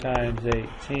 2 times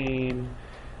 18.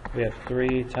 We have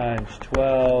 3 times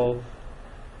 12.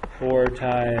 4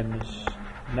 times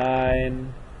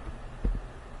 9.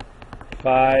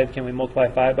 5. Can we multiply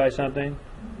 5 by something?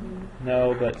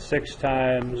 No, but 6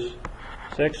 times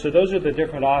 6. So those are the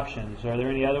different options. Are there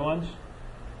any other ones?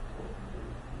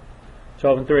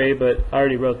 12 and 3, but I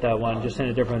already wrote that one, just in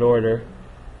a different order.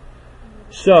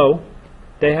 So,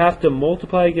 they have to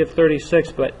multiply to give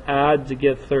 36, but add to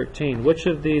give 13. Which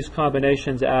of these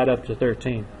combinations add up to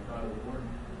 13?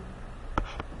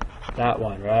 That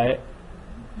one, right?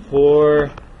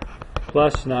 4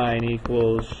 plus 9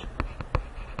 equals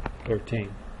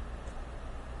 13.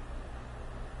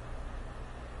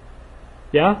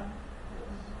 Yeah?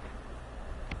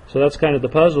 So that's kind of the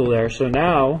puzzle there. So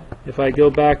now, if I go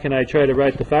back and I try to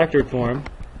write the factored form,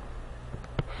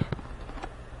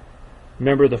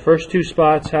 remember the first two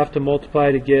spots have to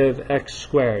multiply to give x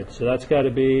squared. So that's got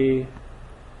to be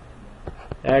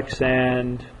x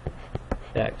and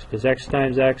x, because x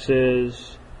times x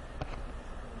is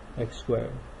x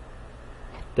squared.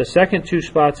 The second two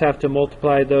spots have to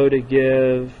multiply, though, to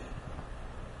give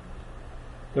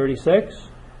 36.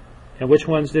 And which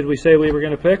ones did we say we were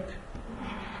going to pick?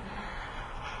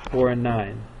 4 and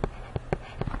 9.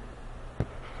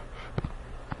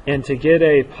 And to get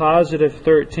a positive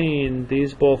 13,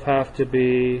 these both have to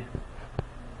be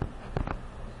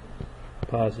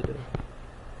positive.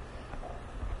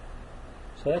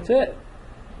 So that's it.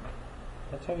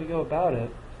 That's how we go about it.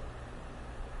 Is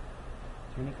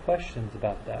there any questions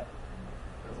about that?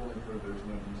 That's only if there's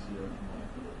no GCF in it.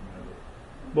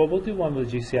 Well, we'll do one with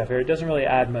GCF here. It doesn't really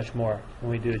add much more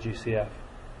when we do a GCF.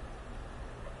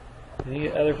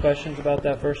 Any other questions about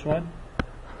that first one?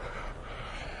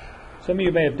 Some of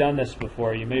you may have done this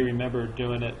before. You may remember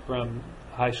doing it from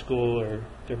high school or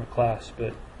different class,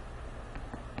 but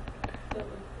So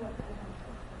what,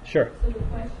 sure. so the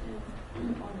question on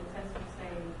the test would say,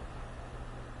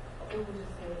 it would just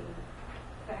say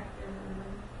factoring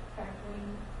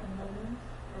components,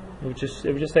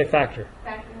 It would just say factor.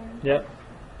 factoring? Yep.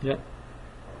 Yep.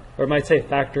 Or it might say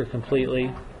factor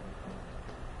completely.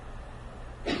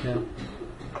 Yeah.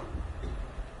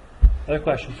 Other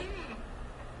questions?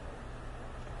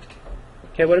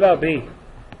 Okay, what about B?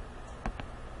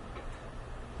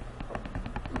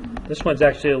 This one's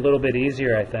actually a little bit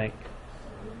easier, I think.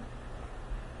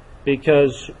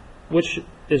 Because which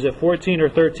is it, 14 or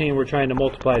 13 we're trying to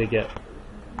multiply to get?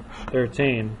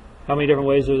 13. How many different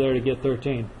ways are there to get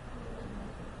 13?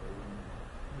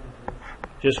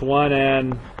 Just 1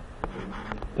 and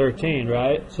 13,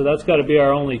 right? So that's got to be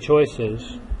our only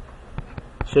choices.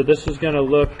 So this is going to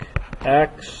look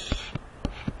x,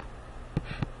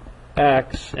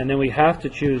 and then we have to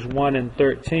choose 1 and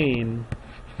 13.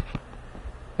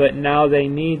 But now they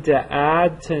need to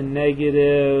add to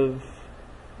negative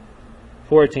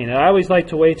 14. And I always like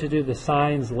to wait to do the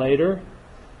signs later.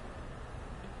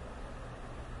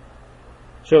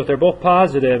 So if they're both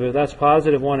positive, if that's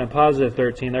positive 1 and positive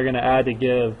 13, they're going to add to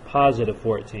give positive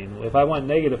 14. If I want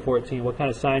negative 14, what kind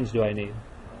of signs do I need?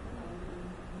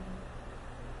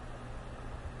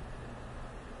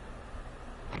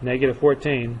 Negative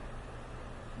 14.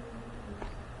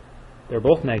 They're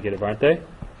both negative, aren't they?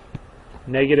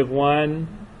 Negative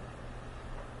 1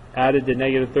 added to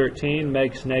negative 13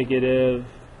 makes negative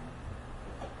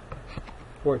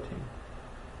 14.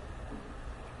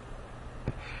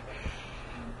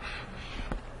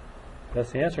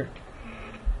 That's the answer.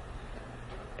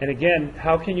 And again,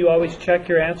 how can you always check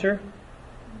your answer?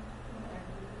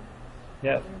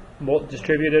 Yeah,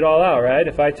 distribute it all out, right?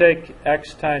 If I take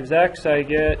x times x, I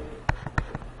get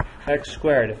x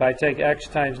squared. If I take x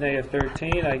times negative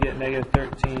 13, I get negative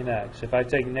 13x. If I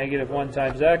take negative 1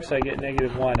 times x, I get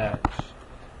negative 1x.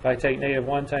 If I take negative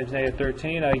 1 times negative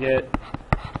 13, I get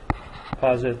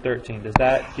positive 13. Does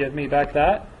that give me back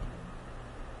that?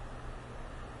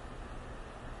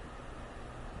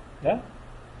 Yeah?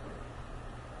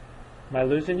 Am I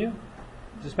losing you?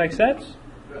 Does this make sense?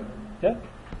 Yeah?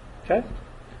 Okay.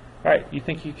 All right, you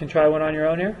think you can try one on your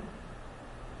own here?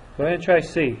 Go ahead and try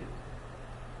C.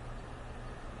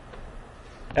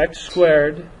 X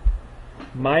squared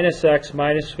minus x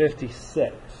minus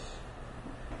 56.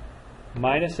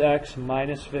 Minus x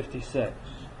minus 56.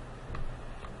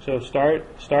 So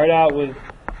start out with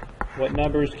what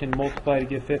numbers can multiply to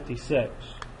give 56.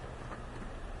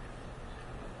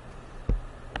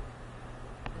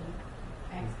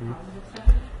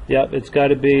 Yep, it's got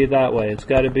to be that way. It's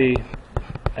got to be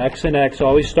x and x.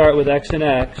 Always start with x and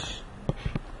x.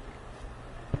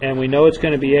 And we know it's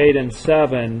going to be 8 and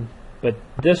 7, but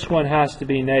this one has to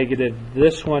be negative.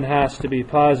 This one has to be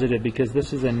positive because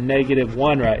this is a negative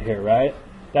 1 right here, right?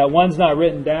 That 1's not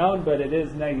written down, but it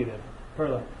is negative.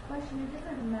 Perla. Question, it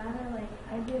doesn't matter, like,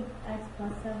 I did x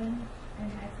plus 7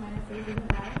 and x minus 8,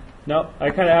 doesn't matter? No, I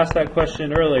kind of asked that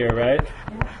question earlier, right?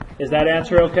 Yeah. Is that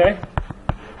answer okay?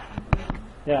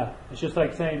 Yeah, it's just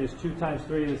like saying is 2 times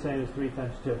 3 the same as 3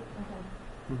 times 2. Okay.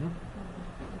 Mm-hmm.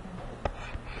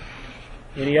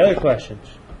 Any other questions?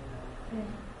 Okay.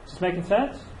 Is this making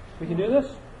sense? We can do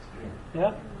this?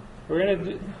 Yeah? We're going to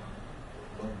do...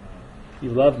 You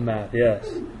love math,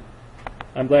 yes.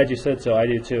 I'm glad you said so. I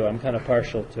do too. I'm kind of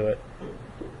partial to it.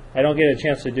 I don't get a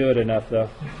chance to do it enough, though.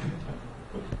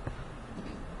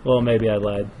 Well, maybe I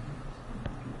lied.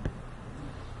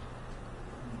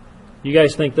 You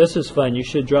guys think this is fun? You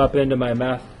should drop into my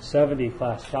Math 70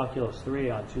 class, Calculus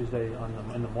 3, on Tuesday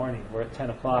in the morning. We're at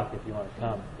 10 o'clock if you want to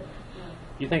come.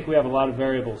 You think we have a lot of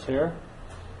variables here?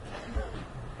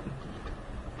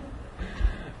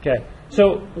 Okay.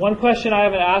 So one question I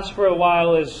haven't asked for a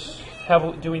while is,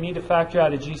 do we need to factor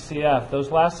out a GCF? Those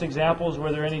last examples,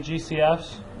 were there any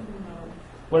GCFs?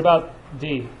 What about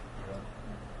D?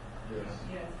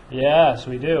 Yes,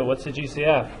 we do. What's the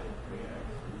GCF?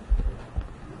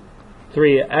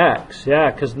 3x.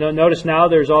 Yeah, because notice now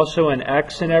there's also an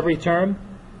x in every term.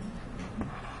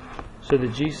 So the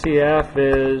GCF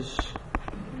is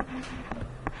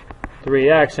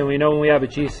 3x. And we know when we have a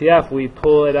GCF, we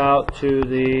pull it out to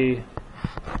the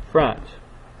front.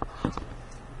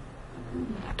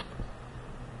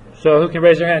 So who can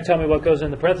raise their hand and tell me what goes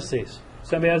in the parentheses?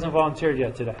 Somebody hasn't volunteered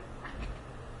yet today.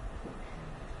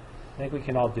 I think we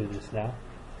can all do this now.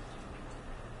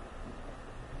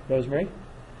 Rosemary?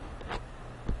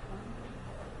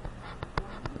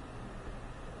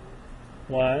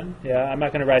 One, yeah, I'm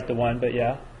not going to write the 1, but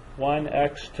yeah.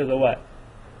 1x to the what?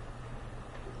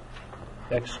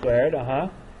 X squared,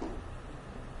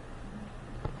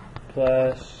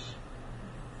 plus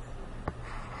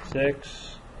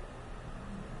 6x,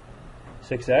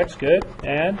 good.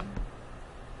 And?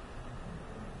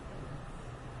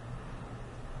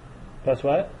 Plus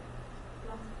what?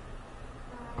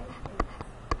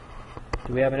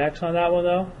 Do we have an x on that one,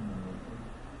 though?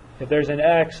 If there's an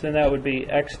x, then that would be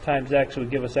x times x would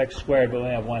give us x squared, but we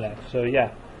only have 1x. So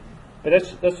yeah, but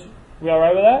that's we all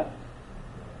right with that?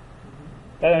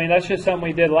 That's just something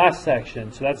we did last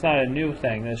section, so that's not a new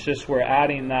thing. It's just we're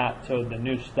adding that to the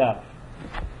new stuff.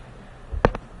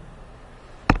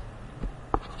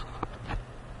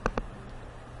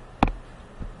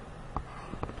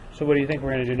 So what do you think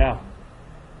we're going to do now?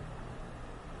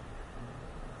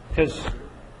 Because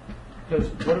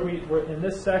we're in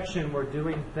this section, we're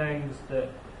doing things that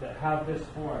have this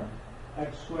form,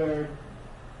 x squared,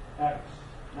 x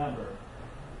number.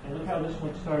 And look how this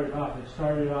one started off. It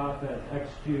started off at x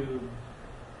cubed,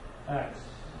 x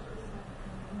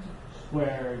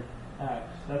squared, x.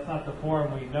 That's not the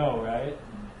form we know, right?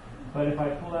 But if I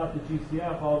pull out the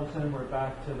GCF, all of a sudden we're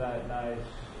back to that nice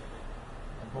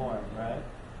form, right?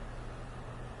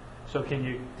 So can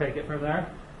you take it from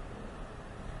there?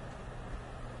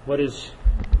 What is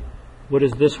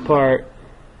this part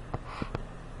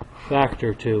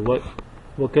factor to?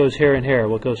 What goes here and here?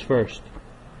 What goes first?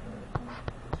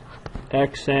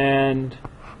 X and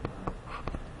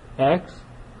x?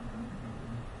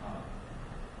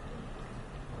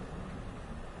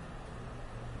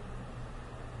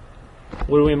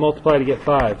 What do we multiply to get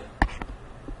 5?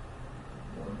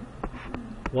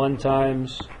 1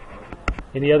 times.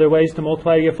 Any other ways to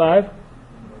multiply to get 5?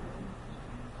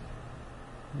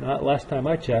 Not last time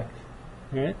I checked.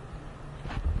 All right?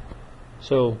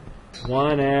 So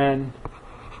 1 and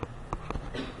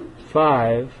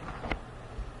 5.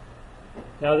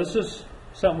 Now this is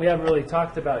something we haven't really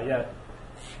talked about yet.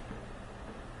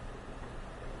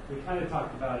 We kind of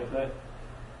talked about it, but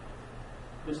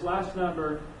this last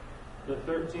number, the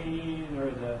 13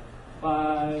 or the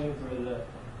 5 or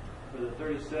the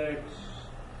 36,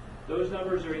 those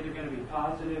numbers are either going to be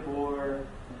positive or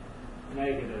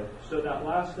negative. So that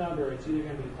last number, it's either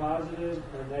going to be positive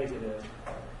or negative.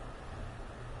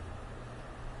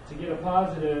 To get a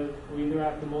positive, we either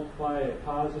have to multiply a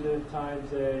positive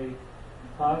times a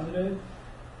positive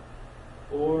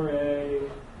or a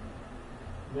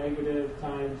negative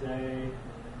times a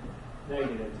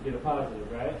negative to get a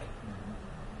positive, right?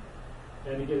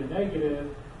 And to get a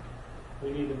negative,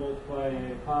 we need to multiply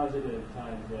a positive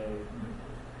times a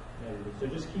negative. So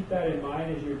just keep that in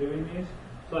mind as you're doing these.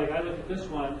 So like I look at this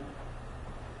one,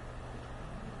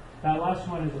 that last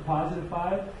one is a positive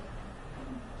 5.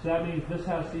 So that means this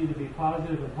has to either be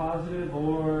positive and positive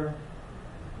or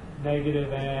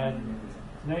negative and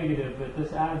negative, but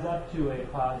this adds up to a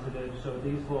positive, so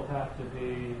these both have to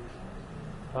be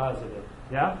positive.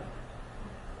 Yeah?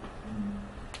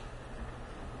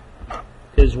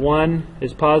 Is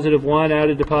positive 1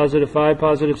 added to positive 5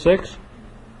 positive 6?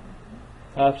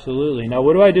 Absolutely. Now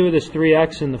what do I do with this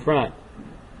 3x in the front?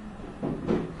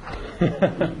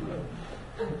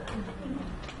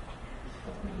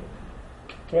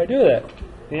 What do I do with it?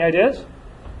 Any ideas?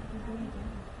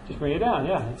 Just bring it down,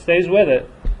 yeah. It stays with it.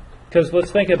 Because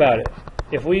let's think about it.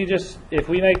 If we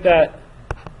make that,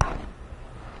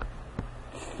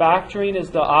 factoring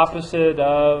is the opposite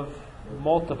of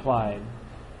multiplying.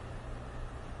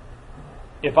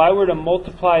 If I were to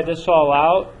multiply this all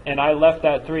out and I left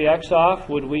that 3x off,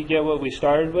 would we get what we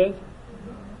started with?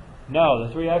 No,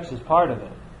 the 3x is part of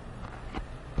it.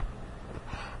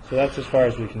 So that's as far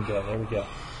as we can go. There we go.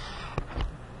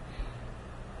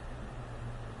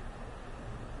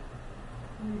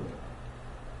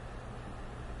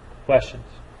 Questions?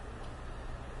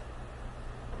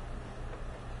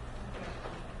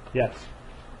 Yes.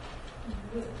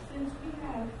 Since we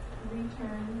have three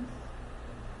terms,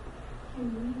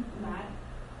 can we not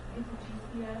use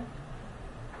the GCF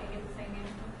and get the same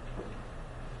answer?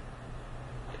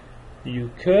 You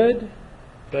could,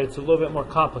 but it's a little bit more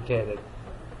complicated.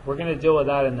 We're going to deal with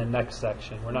that in the next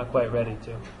section. We're not quite ready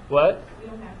to. What? We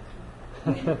don't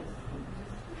have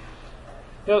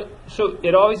to. So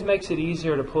it always makes it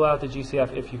easier to pull out the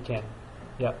GCF if you can.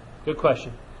 Yeah, good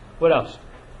question. What else?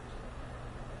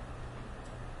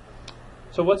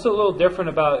 So what's a little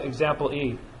different about example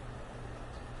E?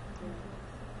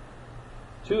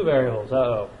 2 variables.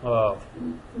 Uh-oh. Oh.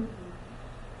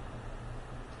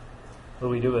 What do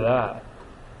we do with that?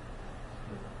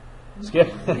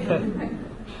 Skip.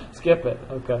 Skip it.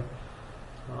 Okay.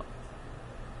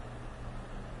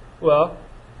 Well,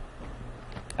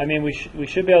 I mean, we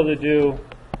should be able to do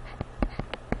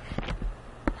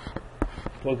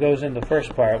what goes in the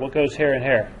first part. What goes here and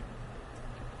here?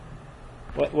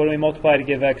 What do we multiply to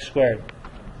give x squared?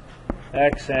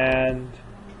 X and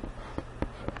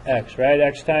x, right?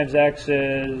 X times x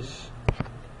is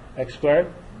x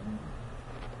squared.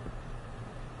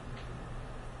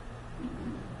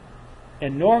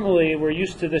 And normally we're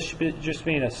used to this just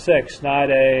being a 6,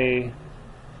 not a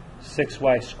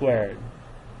 6y squared.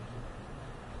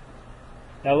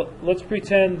 Now let's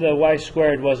pretend the y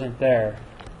squared wasn't there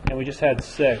and we just had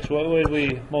 6. What would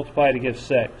we multiply to give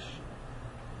 6?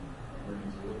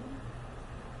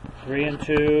 3 and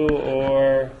 2,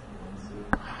 or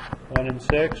 1 and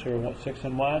 6, or 6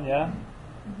 and 1, yeah?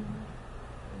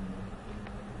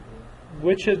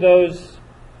 Which of those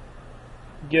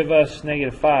give us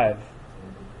negative 5?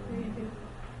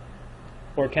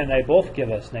 Or can they both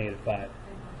give us negative 5?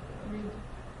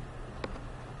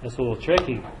 That's a little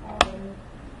tricky.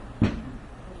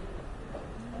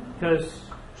 Because,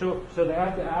 so they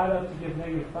have to add up to give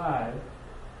negative 5.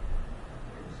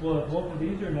 Well, if both of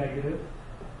these are negative,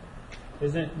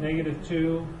 isn't negative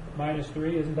 2 minus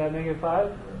 3, isn't that negative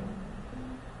 5?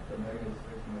 The negative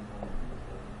 6 minus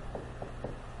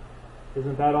 1.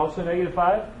 Isn't that also negative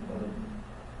 5?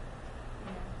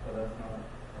 But that's not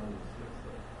only 6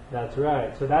 though. That's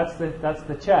right. So that's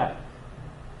the check.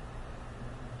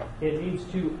 It needs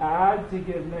to add to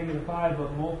give negative 5,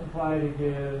 but multiply to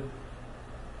give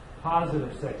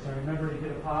positive 6. And remember, to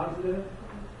get a positive,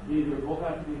 either both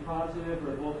have to be positive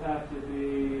or both have to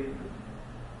be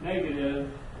negative.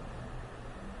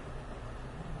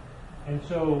 And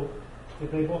so,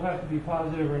 if they both have to be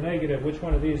positive or negative, which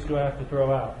one of these do I have to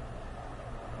throw out?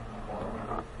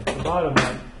 The bottom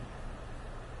one.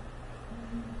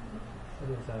 That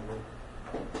doesn't sound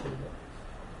good.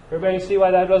 Everybody see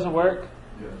why that doesn't work?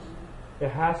 Yes. It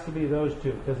has to be those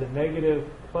two, because a negative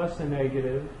plus a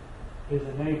negative is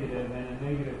a negative, and a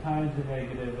negative times a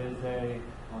negative is a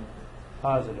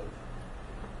positive.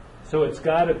 So it's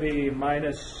got to be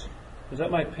minus. Was that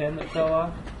my pen that fell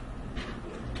off?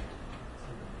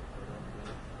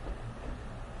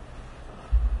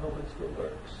 Oh, it still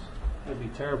works. That'd be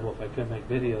terrible if I couldn't make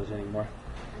videos anymore.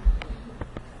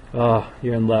 Oh,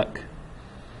 you're in luck.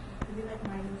 It'd be like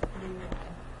 -3.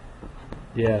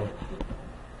 Yeah.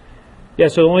 Yeah,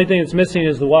 so the only thing that's missing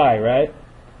is the y, right?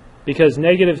 Because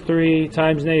negative 3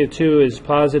 times negative 2 is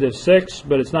positive 6,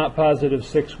 but it's not positive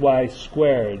 6y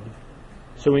squared.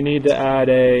 So we need to add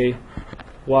a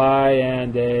y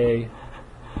and a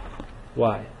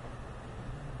y.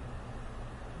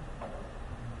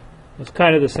 It's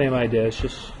kind of the same idea. It's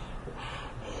just,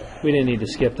 we didn't need to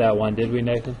skip that one, did we,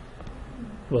 Nathan?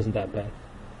 It wasn't that bad.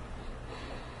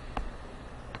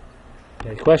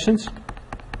 Okay, questions?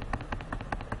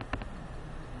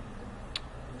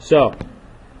 So,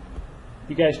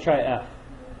 you guys try F.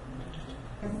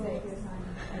 6,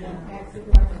 and then x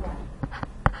equals 1.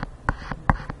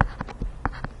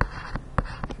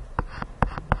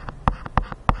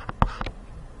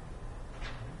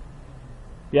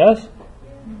 Yes?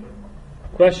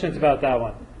 Questions about that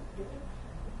one?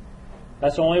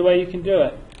 That's the only way you can do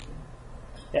it.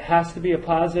 It has to be a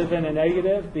positive and a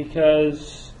negative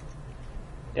because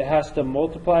it has to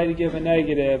multiply to give a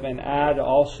negative and add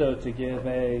also to give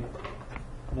a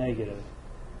negative.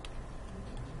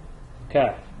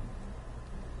 Okay.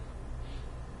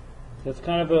 That's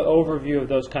kind of an overview of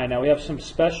those kind. Now we have some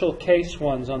special case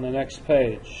ones on the next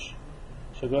page.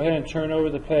 So go ahead and turn over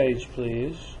the page,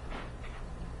 please.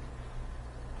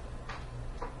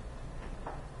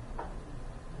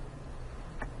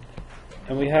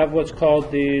 And we have what's called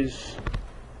these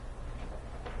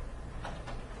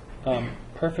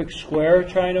perfect square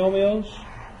trinomials.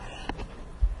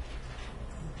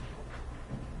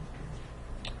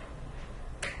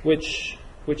 Which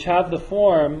have the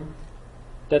form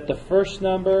that the first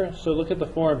number, so look at the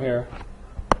form here.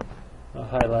 I'll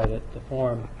highlight it, the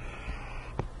form.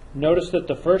 Notice that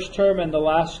the first term and the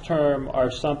last term are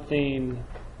something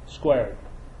squared.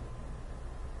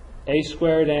 A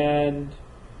squared and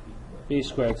B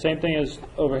squared. Same thing as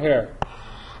over here.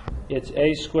 It's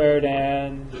A squared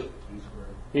and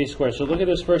B squared. So look at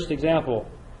this first example.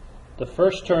 The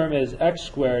first term is x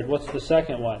squared. What's the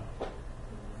second one?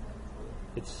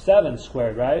 It's 7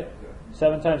 squared, right?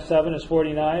 7 times 7 is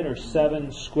 49, or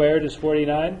 7 squared is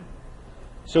 49.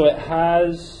 So it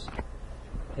has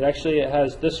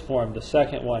this form, the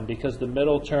second one, because the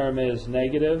middle term is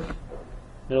negative.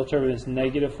 Middle term is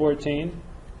negative 14.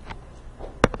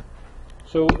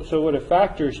 So what it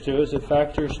factors to is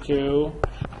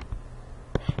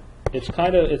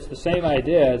it's the same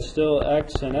idea. It's still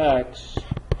x and x,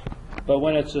 but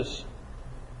when it's a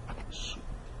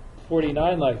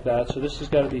 49 like that, so this has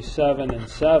got to be 7 and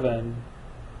 7.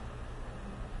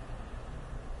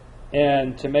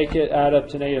 And to make it add up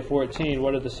to negative 14,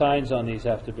 what do the signs on these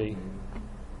have to be?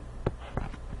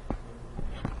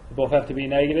 They both have to be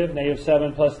negative. Negative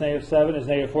 7 plus negative 7 is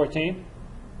negative 14.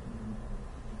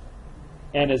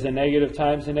 And is a negative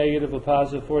times a negative a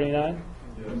positive 49?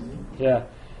 Yes. Yeah.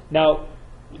 Now,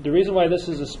 the reason why this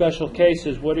is a special case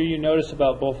is, what do you notice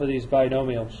about both of these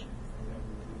binomials?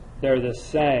 They're the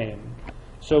same.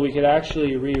 So we could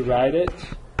actually rewrite it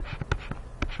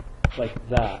like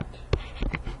that.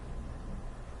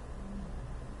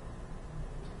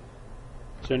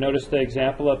 So notice the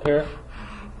example up here.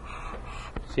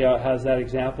 See how it has that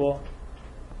example?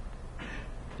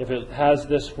 If it has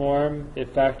this form,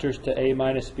 it factors to a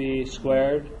minus b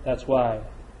squared. That's why.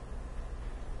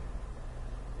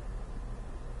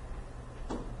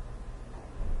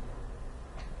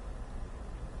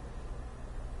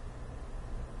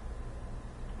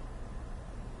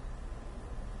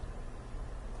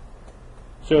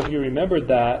 So if you remembered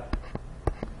that,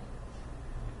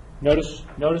 notice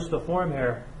the form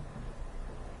here.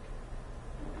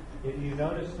 If you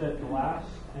notice that the last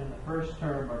and the first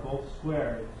term are both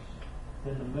squares,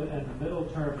 then the middle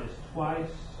term is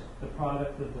twice the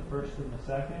product of the first and the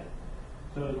second.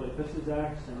 So like this is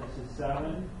x and this is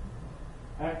 7.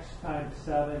 X times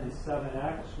 7 is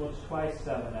 7x. What's twice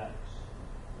 7x?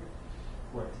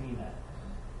 14x.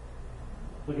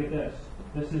 Look at this.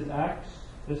 This is x.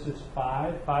 This is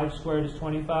 5. 5 squared is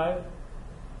 25.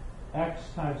 X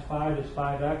times 5 is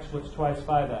 5x. What's twice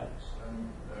 5x?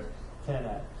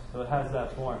 10x. So it has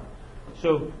that form.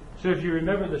 So if you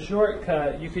remember the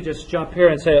shortcut, you could just jump here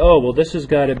and say, oh, well, this has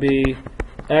got to be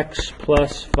x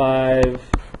plus 5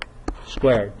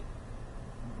 squared.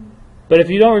 But if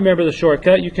you don't remember the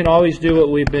shortcut, you can always do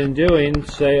what we've been doing.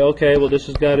 Say, okay, well, this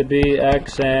has got to be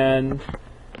x and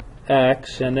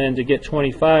x, and then to get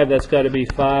 25, that's got to be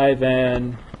 5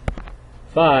 and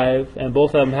 5, and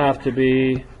both of them have to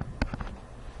be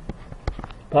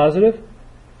positive.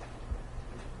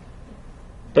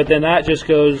 But then that just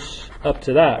goes up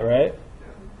to that, right?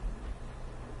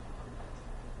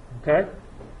 Okay?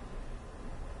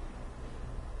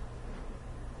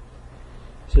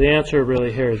 So the answer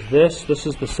really here is this. This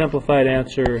is the simplified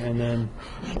answer, and then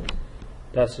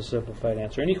that's the simplified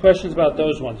answer. Any questions about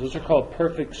those ones? Those are called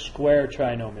perfect square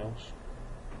trinomials.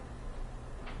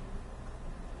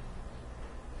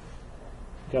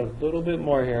 Got a little bit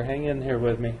more here. Hang in here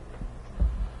with me.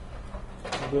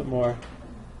 A little bit more.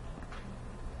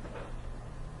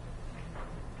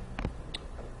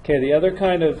 Okay, the other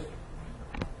kind of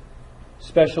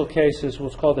special case is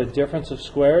what's called a difference of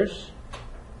squares.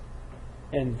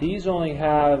 And these only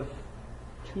have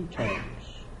 2 terms.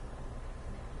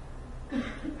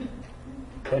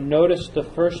 And notice the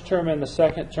first term and the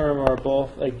second term are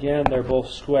both, again, they're both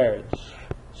squareds.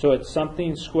 So it's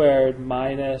something squared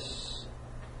minus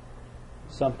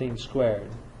something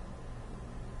squared.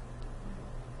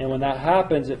 And when that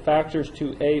happens, it factors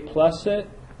to a plus it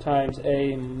times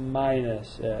a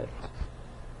minus it.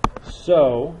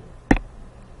 So,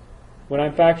 when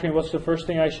I'm factoring, what's the first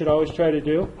thing I should always try to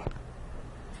do?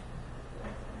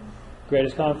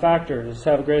 Greatest common factor. Does this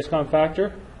have a greatest common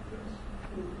factor?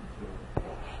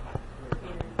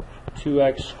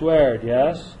 2x squared,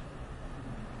 yes?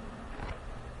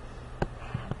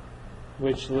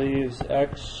 Which leaves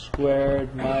x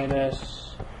squared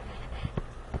minus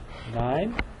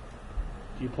 9.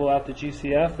 If you pull out the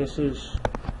GCF, this is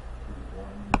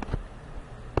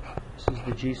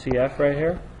the GCF right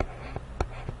here.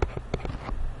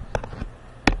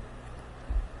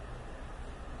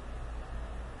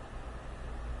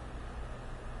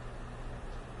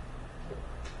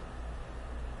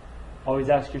 Always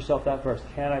ask yourself that first.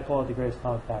 Can I pull out the greatest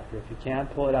common factor? If you can,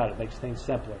 pull it out. It makes things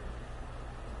simpler.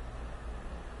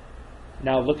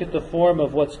 Now look at the form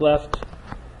of what's left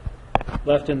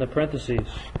in the parentheses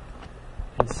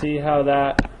and see how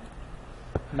that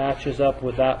matches up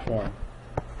with that form.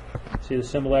 See the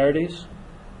similarities?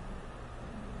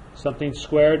 Something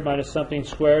squared minus something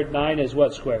squared. 9 is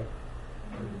what squared?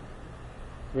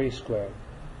 3 squared.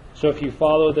 So if you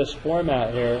follow this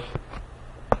format here,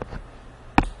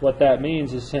 what that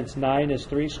means is since 9 is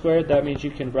 3 squared, that means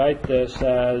you can write this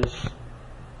as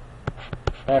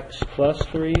x plus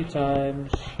 3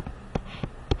 times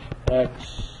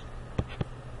x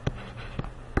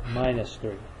minus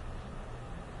 3.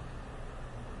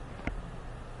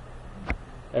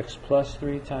 X plus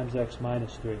 3 times x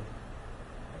minus 3.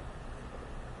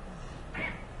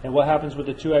 And what happens with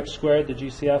the 2x squared, the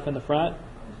GCF in the front?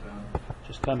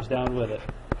 Just comes down with it.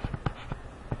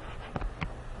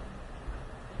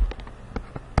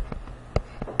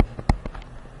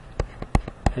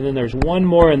 And then there's one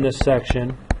more in this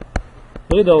section.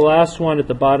 Look at the last one at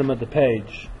the bottom of the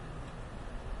page.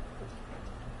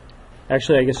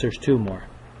 Actually, I guess there's two more.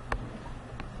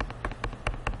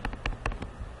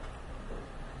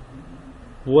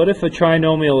 What if a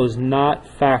trinomial is not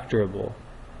factorable?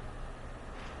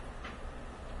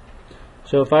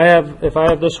 So if I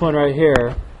have this one right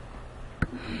here,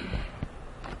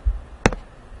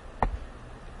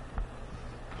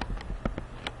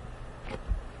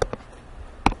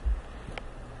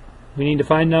 we need to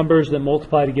find numbers that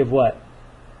multiply to give what?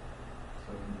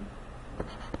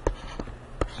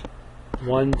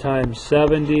 1 times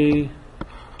 70,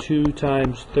 2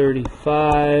 times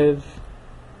 35,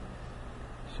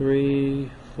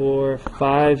 3, 4,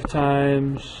 5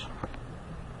 times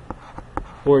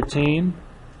 14,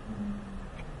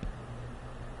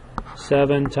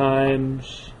 7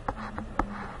 times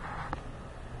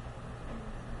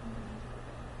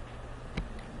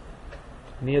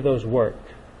any of those work?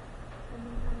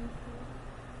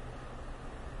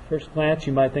 First glance,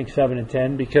 you might think 7 and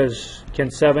 10, because can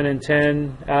 7 and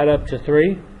 10 add up to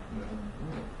 3?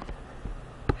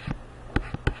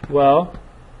 Well,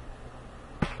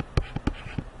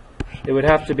 it would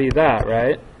have to be that,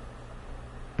 right?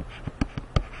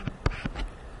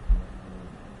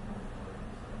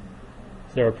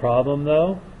 Is there a problem,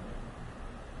 though?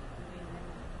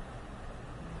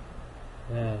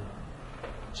 Yeah.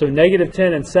 So negative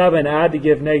 10 and 7 add to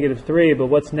give negative 3, but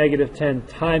what's negative 10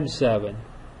 times 7?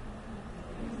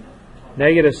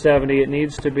 Negative 70, it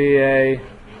needs to be a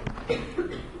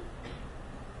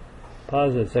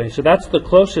positive 70. So that's the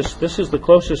closest, this is the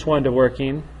closest one to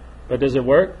working, but does it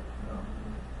work?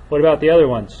 What about the other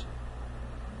ones?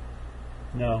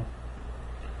 No.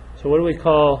 So what do we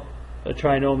call a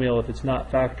trinomial if it's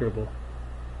not factorable?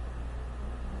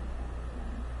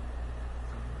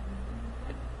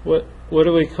 What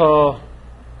do we call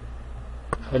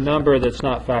a number that's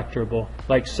not factorable?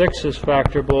 Like 6 is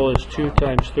factorable as 2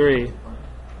 times 3.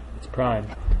 It's prime.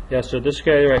 Yeah, so this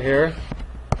guy right here,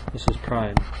 this is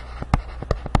prime.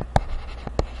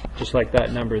 Just like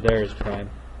that number there is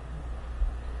prime.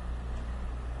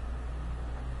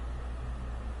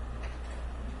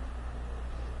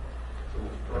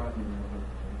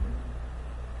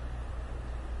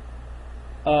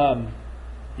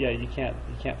 Yeah, you can't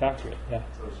factor it. Yeah,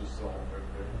 So it's just solved right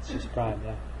there. it's just prime.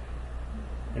 Yeah,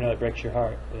 I know it breaks your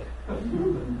heart. But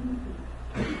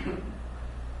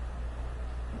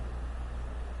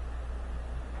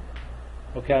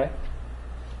okay.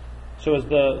 So is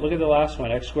look at the last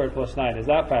one, x squared plus 9. Is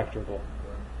that factorable?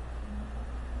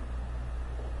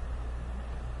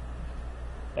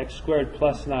 X squared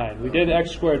plus 9. We did x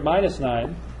squared minus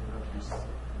 9.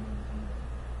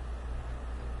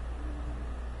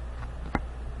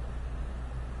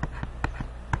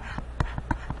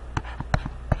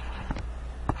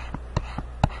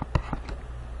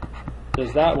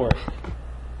 Does that work?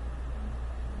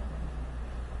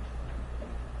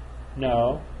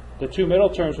 No. The two middle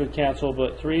terms would cancel,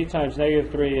 but 3 times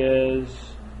negative 3 is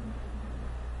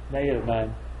negative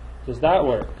 9. Does that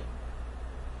work?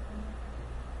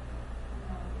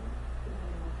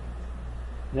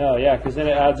 No, yeah, because then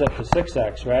it adds up to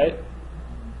 6x, right?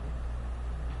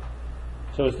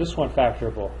 So is this one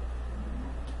factorable?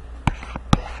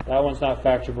 That one's not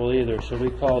factorable either, so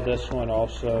we call this one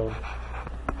also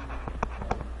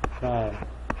prime.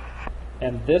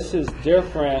 And this is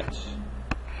different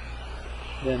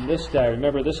than this guy.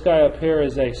 Remember, this guy up here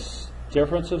is a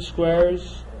difference of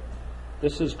squares.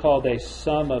 This is called a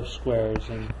sum of squares,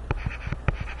 and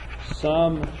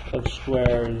sum of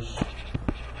squares,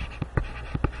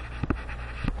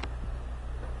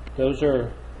 those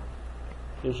are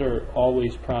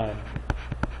always prime.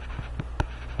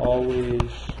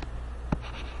 always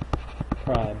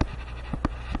prime.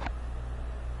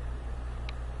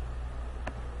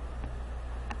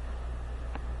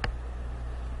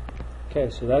 Okay,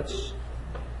 so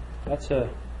that's a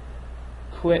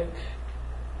quick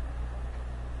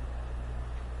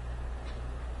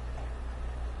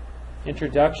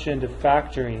introduction to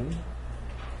factoring.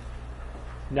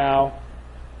 Now,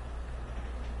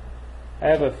 I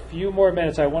have a few more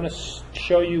minutes. I want to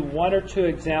show you one or two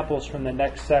examples from the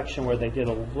next section where they get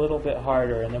a little bit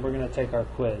harder, and then we're going to take our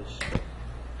quiz.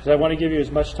 Because I want to give you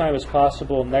as much time as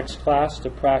possible next class to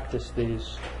practice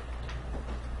these.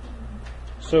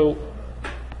 So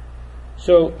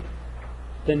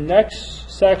the next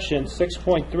section,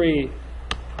 6.3,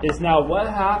 is now what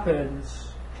happens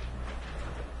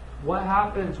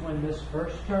when this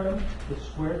first term, the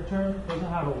squared term, doesn't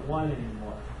have a 1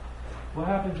 anymore? What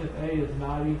happens if a is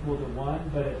not equal to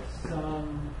 1, but it's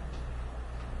some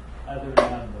other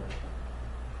number?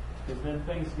 Because then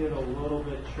things get a little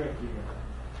bit trickier.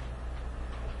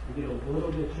 They get a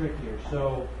little bit trickier.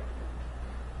 So,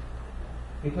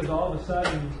 because all of a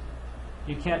sudden,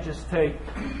 you can't just take...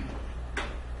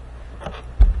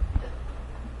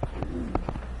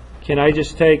 Can I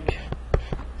just take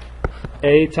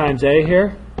a times a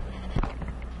here?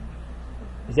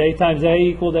 Is a times a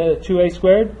equal to 2a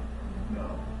squared?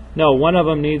 No, one of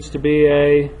them needs to be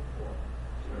a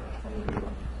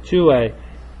 2a.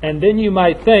 And then you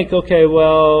might think, okay,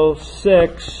 well,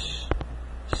 6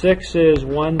 is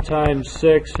 1 times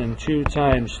 6 and 2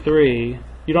 times 3.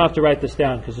 You don't have to write this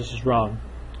down because this is wrong.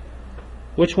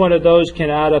 Which one of those can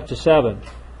add up to 7?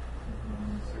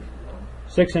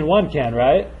 6 and 1 can,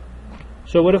 right?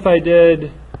 So what if I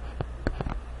did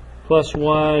plus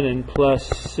 1 and plus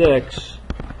 6?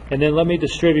 And then let me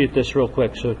distribute this real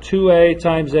quick. So 2a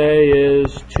times a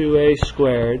is 2a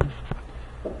squared.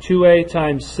 2a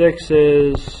times 6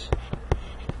 is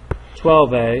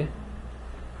 12a.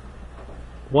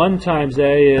 1 times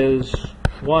a is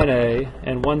 1a.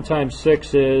 And 1 times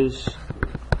 6 is...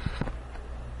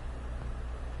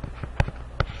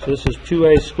 So this is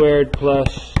 2a squared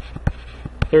plus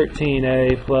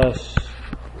 13a plus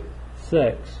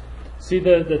 6. See,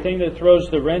 the thing that throws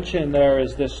the wrench in there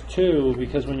is this 2,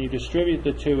 because when you distribute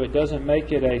the 2, it doesn't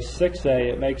make it a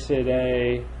 6a, it makes it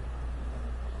a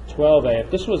 12a.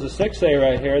 If this was a 6a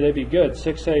right here, they'd be good.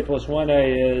 6a plus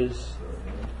 1a is...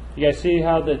 You guys see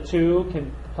how the 2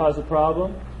 can cause a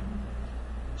problem?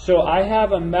 So I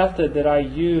have a method that I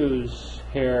use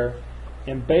here,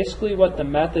 and basically what the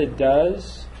method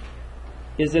does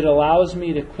is it allows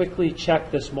me to quickly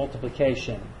check this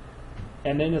multiplication.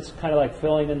 And then it's kind of like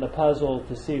filling in the puzzle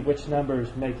to see which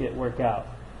numbers make it work out.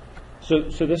 So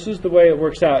this is the way it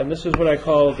works out, and this is what I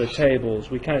call the tables.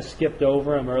 We kind of skipped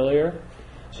over them earlier.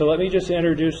 So let me just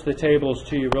introduce the tables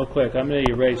to you real quick. I'm going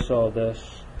to erase all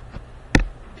this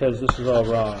because this is all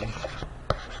wrong.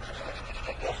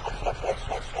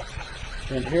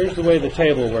 And here's the way the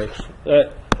table works.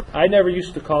 I never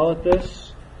used to call it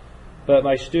this, but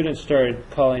my students started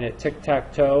calling it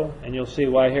tic-tac-toe, and you'll see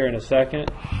why here in a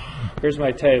second. Here's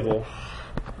my table.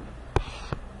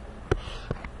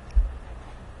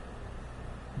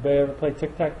 Anybody ever play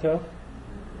tic-tac-toe?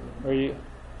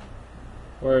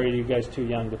 Or are you guys too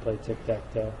young to play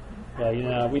tic-tac-toe?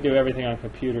 Yeah, we do everything on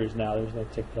computers now. There's no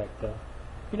tic-tac-toe.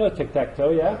 You know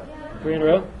tic-tac-toe, yeah? 3 in a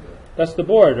row? That's the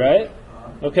board, right?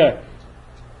 Okay.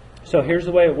 So here's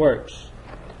the way it works.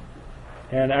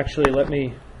 And actually, let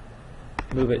me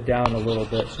move it down a little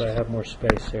bit so I have more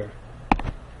space here.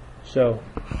 So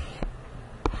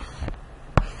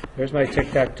here's my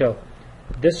tic-tac-toe.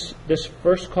 This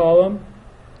first column,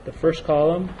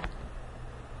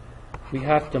 we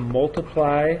have to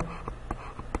multiply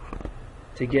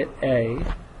to get A.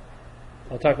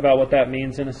 I'll talk about what that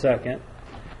means in a second.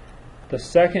 The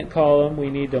second column, we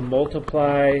need to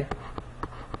multiply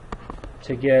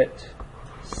to get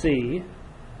C.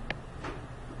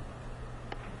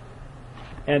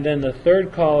 And then the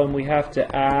third column, we have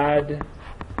to add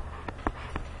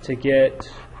to get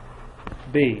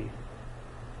B.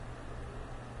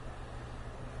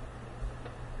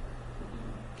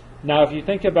 Now, if you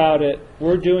think about it,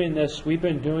 we've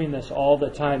been doing this all the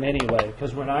time anyway,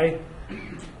 because when I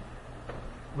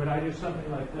do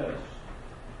something like this,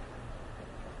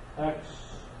 x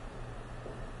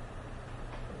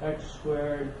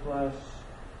squared plus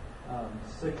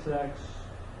 6x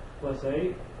plus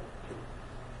 8,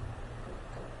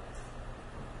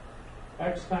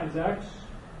 x times x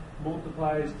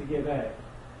multiplies to give A.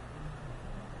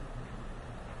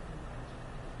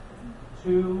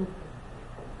 2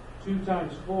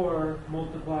 times 4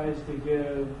 multiplies to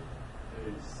give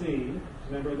C.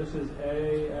 Remember, this is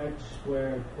ax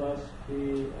squared plus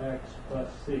bx plus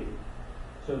c.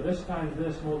 So this times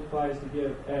this multiplies to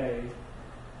give a.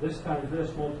 This times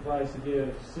this multiplies to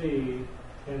give c.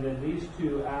 And then these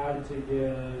two add to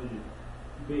give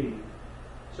b.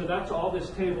 So that's all this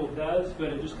table does, but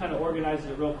it just kind of organizes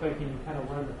it real quick, and you kind of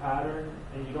learn the pattern,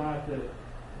 and you don't have to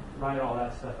write all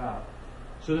that stuff out.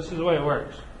 So this is the way it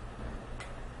works.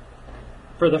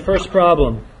 For the first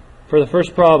problem,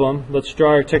 let's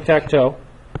draw our tic-tac-toe.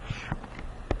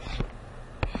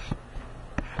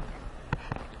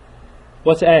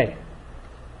 What's A?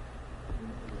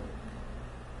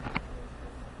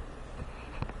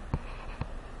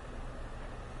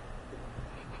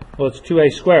 Well, it's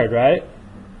 2a squared, right?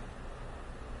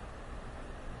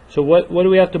 So what do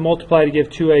we have to multiply to give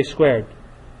 2a squared?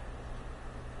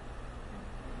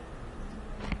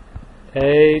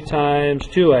 A times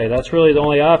 2a. That's really the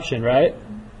only option, right?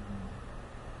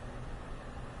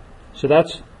 So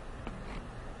that's,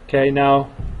 okay, now,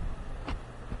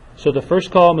 so the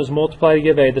first column is multiply to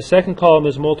give a. The second column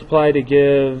is multiply to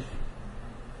give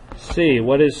c.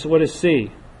 What is c?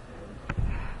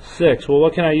 6. Well,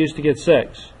 what can I use to get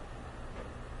 6?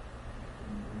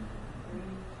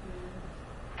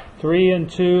 3 and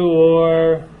 2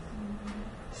 or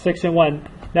 6 and 1.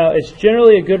 Now, it's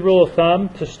generally a good rule of thumb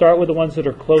to start with the ones that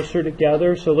are closer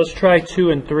together. So let's try 2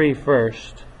 and 3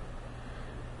 first.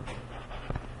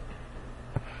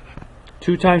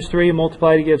 2 times 3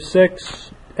 multiply to give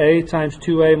 6. A times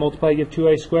 2a multiply to give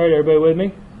 2a squared. Everybody with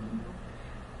me?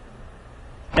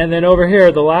 And then over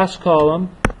here, the last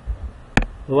column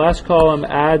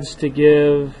adds to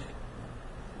give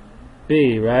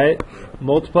b, right?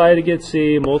 Multiply to get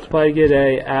c, multiply to get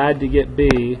a, add to get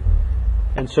b.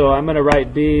 And so I'm going to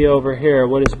write b over here.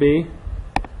 What is b?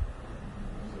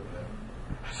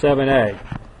 7a.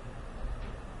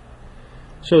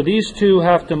 So these two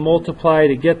have to multiply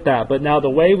to get that. But now the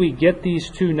way we get these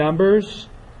two numbers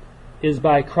is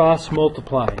by cross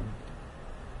multiplying.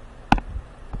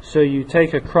 So you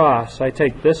take a cross. I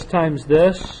take this times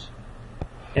this,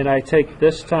 and I take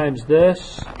this times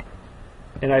this,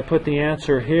 and I put the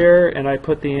answer here, and I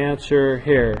put the answer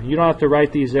here. You don't have to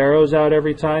write these arrows out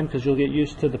every time because you'll get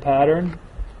used to the pattern.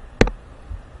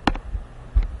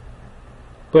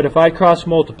 But if I cross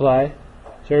multiply,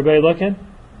 is everybody looking?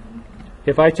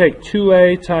 If I take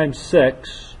 2a times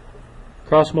 6,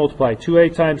 cross multiply,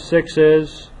 2a times 6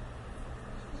 is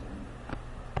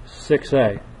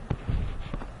 6a.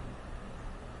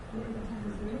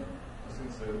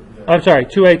 I'm sorry,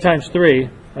 2a times 3.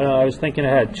 I was thinking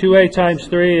ahead. 2a times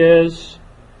 3 is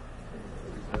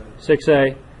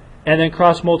 6a. And then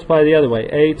cross multiply the other way.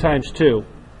 A times 2.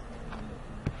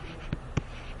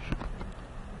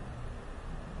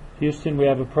 Houston, we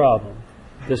have a problem.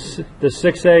 The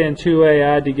 6a and 2a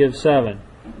add to give 7.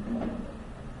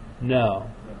 No.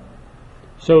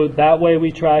 So that way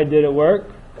we tried, did it work?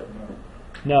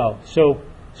 No. So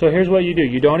here's what you do.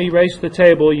 You don't erase the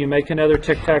table, you make another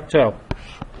tic-tac-toe.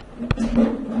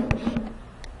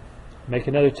 Make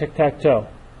another tic-tac-toe.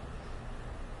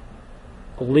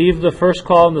 Leave the first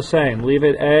column the same. Leave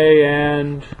it A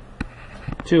and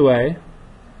 2A.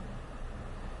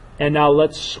 And now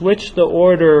let's switch the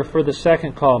order for the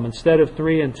second column. Instead of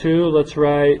 3 and 2, let's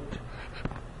write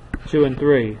 2 and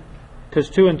 3. Because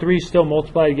 2 and 3 still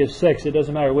multiply to give 6. It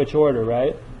doesn't matter which order,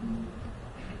 right?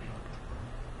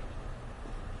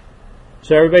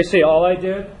 So everybody see, all I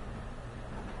did,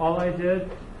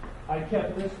 I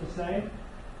kept this the same,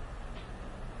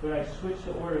 but I switched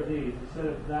the order of these. Instead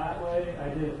of that way, I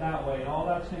did it that way. And all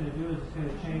that's going to do is it's going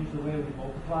to change the way we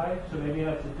multiply. So maybe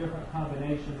that's a different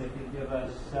combination that can give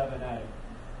us 7a.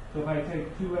 So if I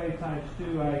take 2a times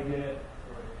 2, I get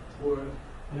 4.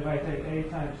 And if I take a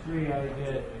times 3, I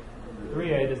get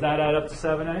 3a. Does that add up to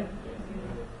 7a?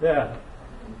 Yeah.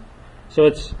 So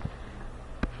it's,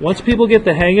 once people get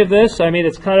the hang of this, I mean,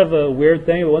 it's kind of a weird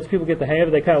thing, but once people get the hang of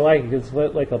it, they kind of like it because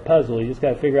it's like a puzzle. You just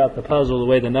got to figure out the puzzle, the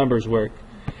way the numbers work.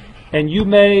 And you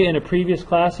may, in a previous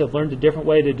class, have learned a different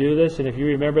way to do this, and if you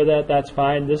remember that, that's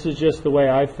fine. This is just the way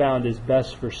I've found is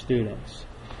best for students.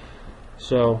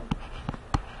 So,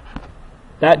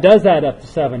 that does add up to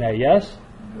 7a, yes?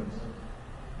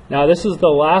 Now, this is the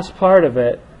last part of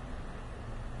it,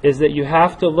 is that you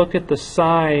have to look at the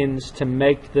signs to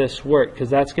make this work, because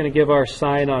that's going to give our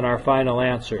sign on our final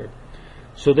answer.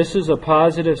 So this is a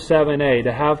positive 7a.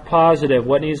 To have positive,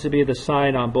 what needs to be the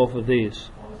sign on both of these?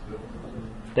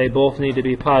 They both need to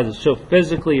be positive. So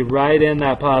physically write in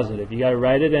that positive. You got to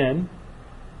write it in.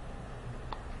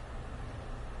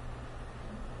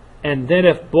 And then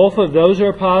if both of those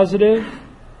are positive,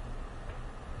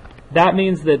 that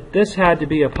means that this had to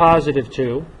be a positive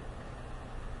 2.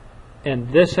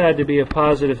 and this had to be a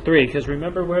positive 3, because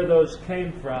remember where those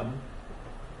came from,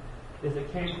 is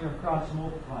it came from cross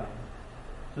multiplying.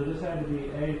 So this had to be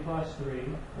a plus 3,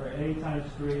 or a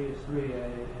times 3 is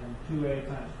 3a, and 2a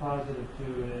times positive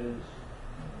 2 is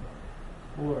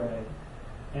 4a.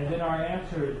 And then our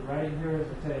answer is right here at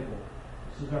the table.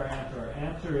 This is our answer. Our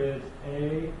answer is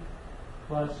a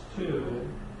plus 2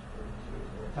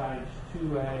 times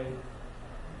 2a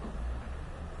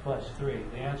plus 3.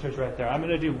 The answer is right there. I'm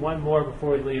going to do one more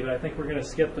before we leave, and I think we're going to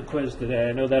skip the quiz today.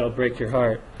 I know that'll break your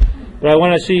heart. But I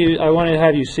want to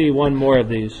have you see one more of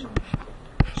these.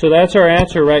 So that's our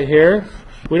answer right here.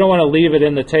 We don't want to leave it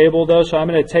in the table, though, so I'm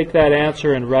going to take that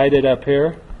answer and write it up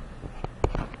here.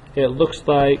 It looks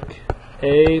like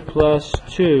a plus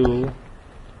 2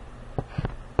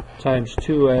 times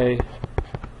 2a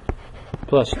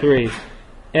plus 3.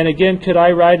 And again, could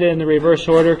I write it in the reverse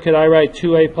order? Could I write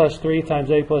 2a plus 3 times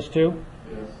a plus 2?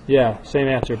 Yes. Yeah, same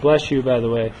answer. Bless you, by the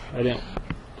way. I didn't.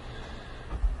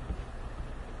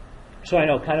 So I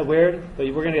know, kind of weird, but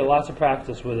we're going to get lots of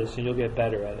practice with this, and you'll get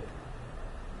better at it.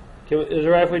 Okay, is it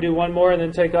right if we do one more and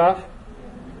then take off?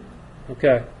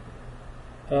 Okay.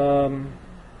 So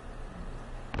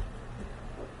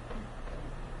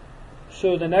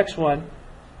the next one,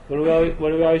 what do we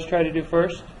always try to do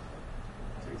first?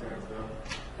 Take times down.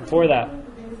 Before that,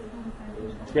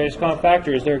 greatest common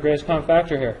factor. Is there a greatest common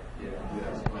factor here? Yes.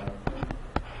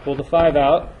 Pull the 5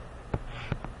 out.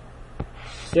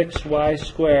 6y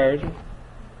squared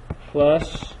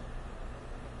plus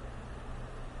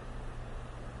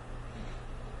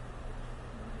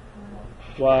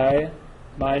y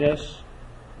minus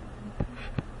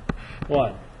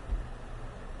 1.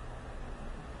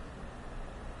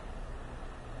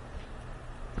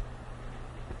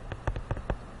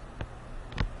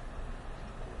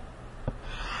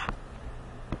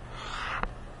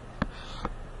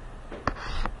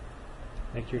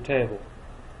 Make your table.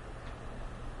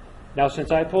 Now,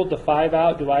 since I pulled the 5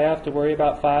 out, do I have to worry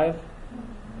about 5?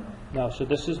 No. So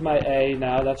this is my A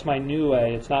now. That's my new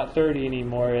A. It's not 30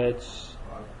 anymore. It's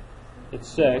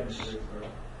 6.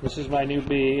 This is my new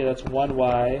B. That's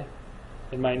 1y.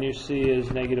 And my new C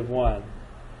is negative 1.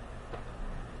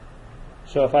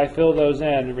 So if I fill those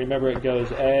in, remember it goes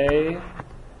A,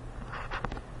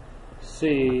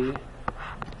 C,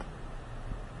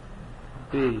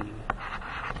 B.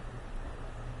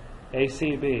 A,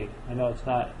 C, B. I know it's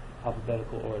not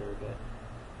alphabetical order,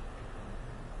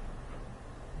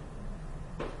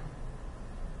 but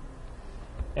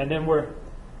and then we're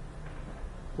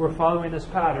following this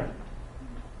pattern.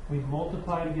 We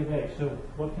multiply to give A. So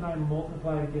what can I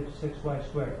multiply to give 6y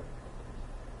squared?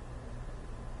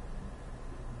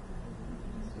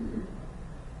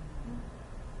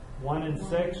 One and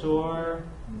 6, or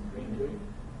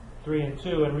 3 and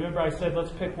 2. And remember I said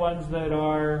let's pick ones that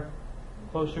are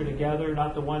closer together,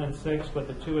 not the 1 and 6, but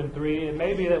the 2 and 3. It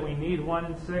may be that we need 1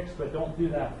 and 6, but don't do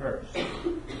that first.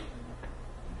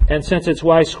 And since it's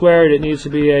y squared, it needs to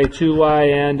be a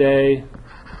 2y and a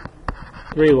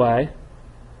 3y.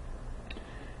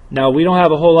 Now, we don't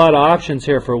have a whole lot of options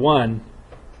here for 1.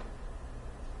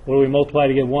 What do we multiply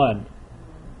to give 1?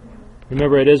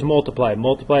 Remember, it is multiply.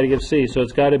 Multiply to give C, so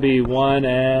it's got to be 1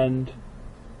 and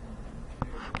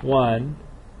 1.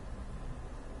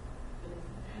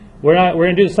 We're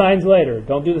going to do the signs later.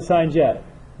 Don't do the signs yet.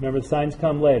 Remember, the signs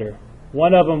come later.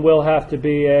 One of them will have to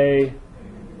be a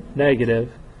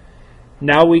negative.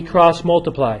 Now we cross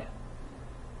multiply.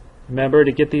 Remember,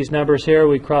 to get these numbers here,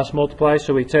 we cross multiply.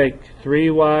 So we take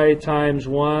 3y times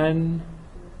 1,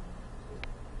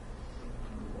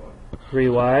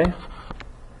 3y.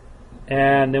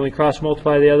 And then we cross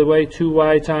multiply the other way.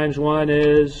 2y times 1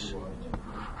 is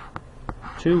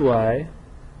 2y.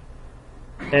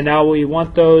 And now we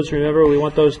want those, remember, we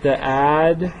want those to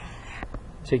add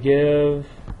to give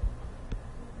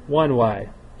 1y.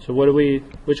 So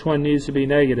which one needs to be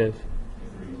negative?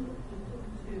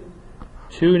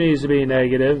 2 needs to be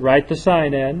negative. Write the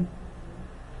sign in.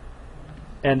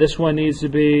 And this one needs to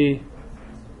be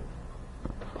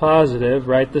positive.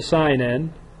 Write the sign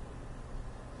in.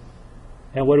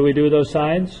 And what do we do with those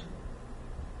signs?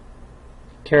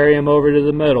 Carry them over to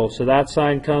the middle. So that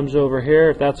sign comes over here.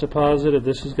 If that's a positive,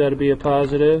 this has got to be a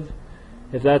positive.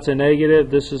 If that's a negative,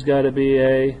 this has got to be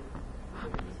a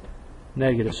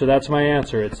negative. So that's my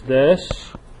answer. It's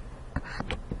this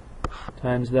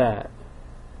times that.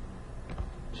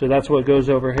 So that's what goes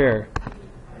over here.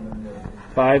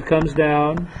 5 comes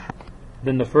down.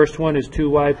 Then the first one is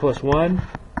 2y plus 1.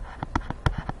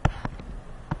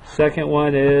 Second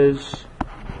one is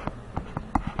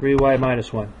 3y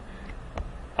minus 1.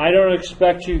 I don't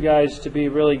expect you guys to be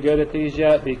really good at these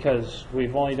yet because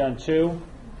we've only done 2.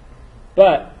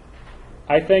 But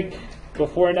I think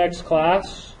before next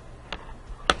class,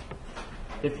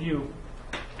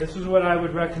 this is what I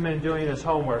would recommend doing as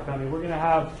homework. I mean, we're going to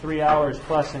have 3 hours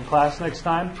plus in class next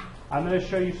time. I'm going to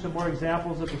show you some more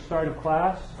examples at the start of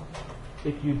class.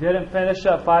 If you didn't finish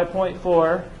up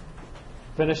 5.4,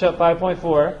 finish up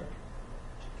 5.4.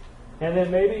 And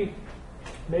then maybe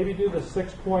do the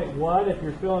 6.1. If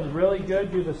you're feeling really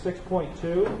good, do the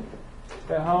 6.2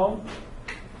 at home.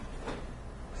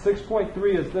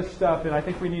 6.3 is this stuff, and I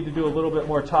think we need to do a little bit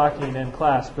more talking in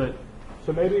class. But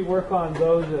so maybe work on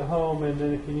those at home, and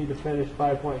then if you need to finish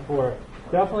 5.4,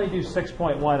 definitely do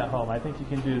 6.1 at home. I think you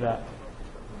can do that.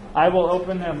 I will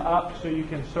open them up so you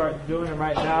can start doing them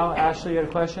right now. Ashley, you had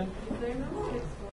a question? Is there no 6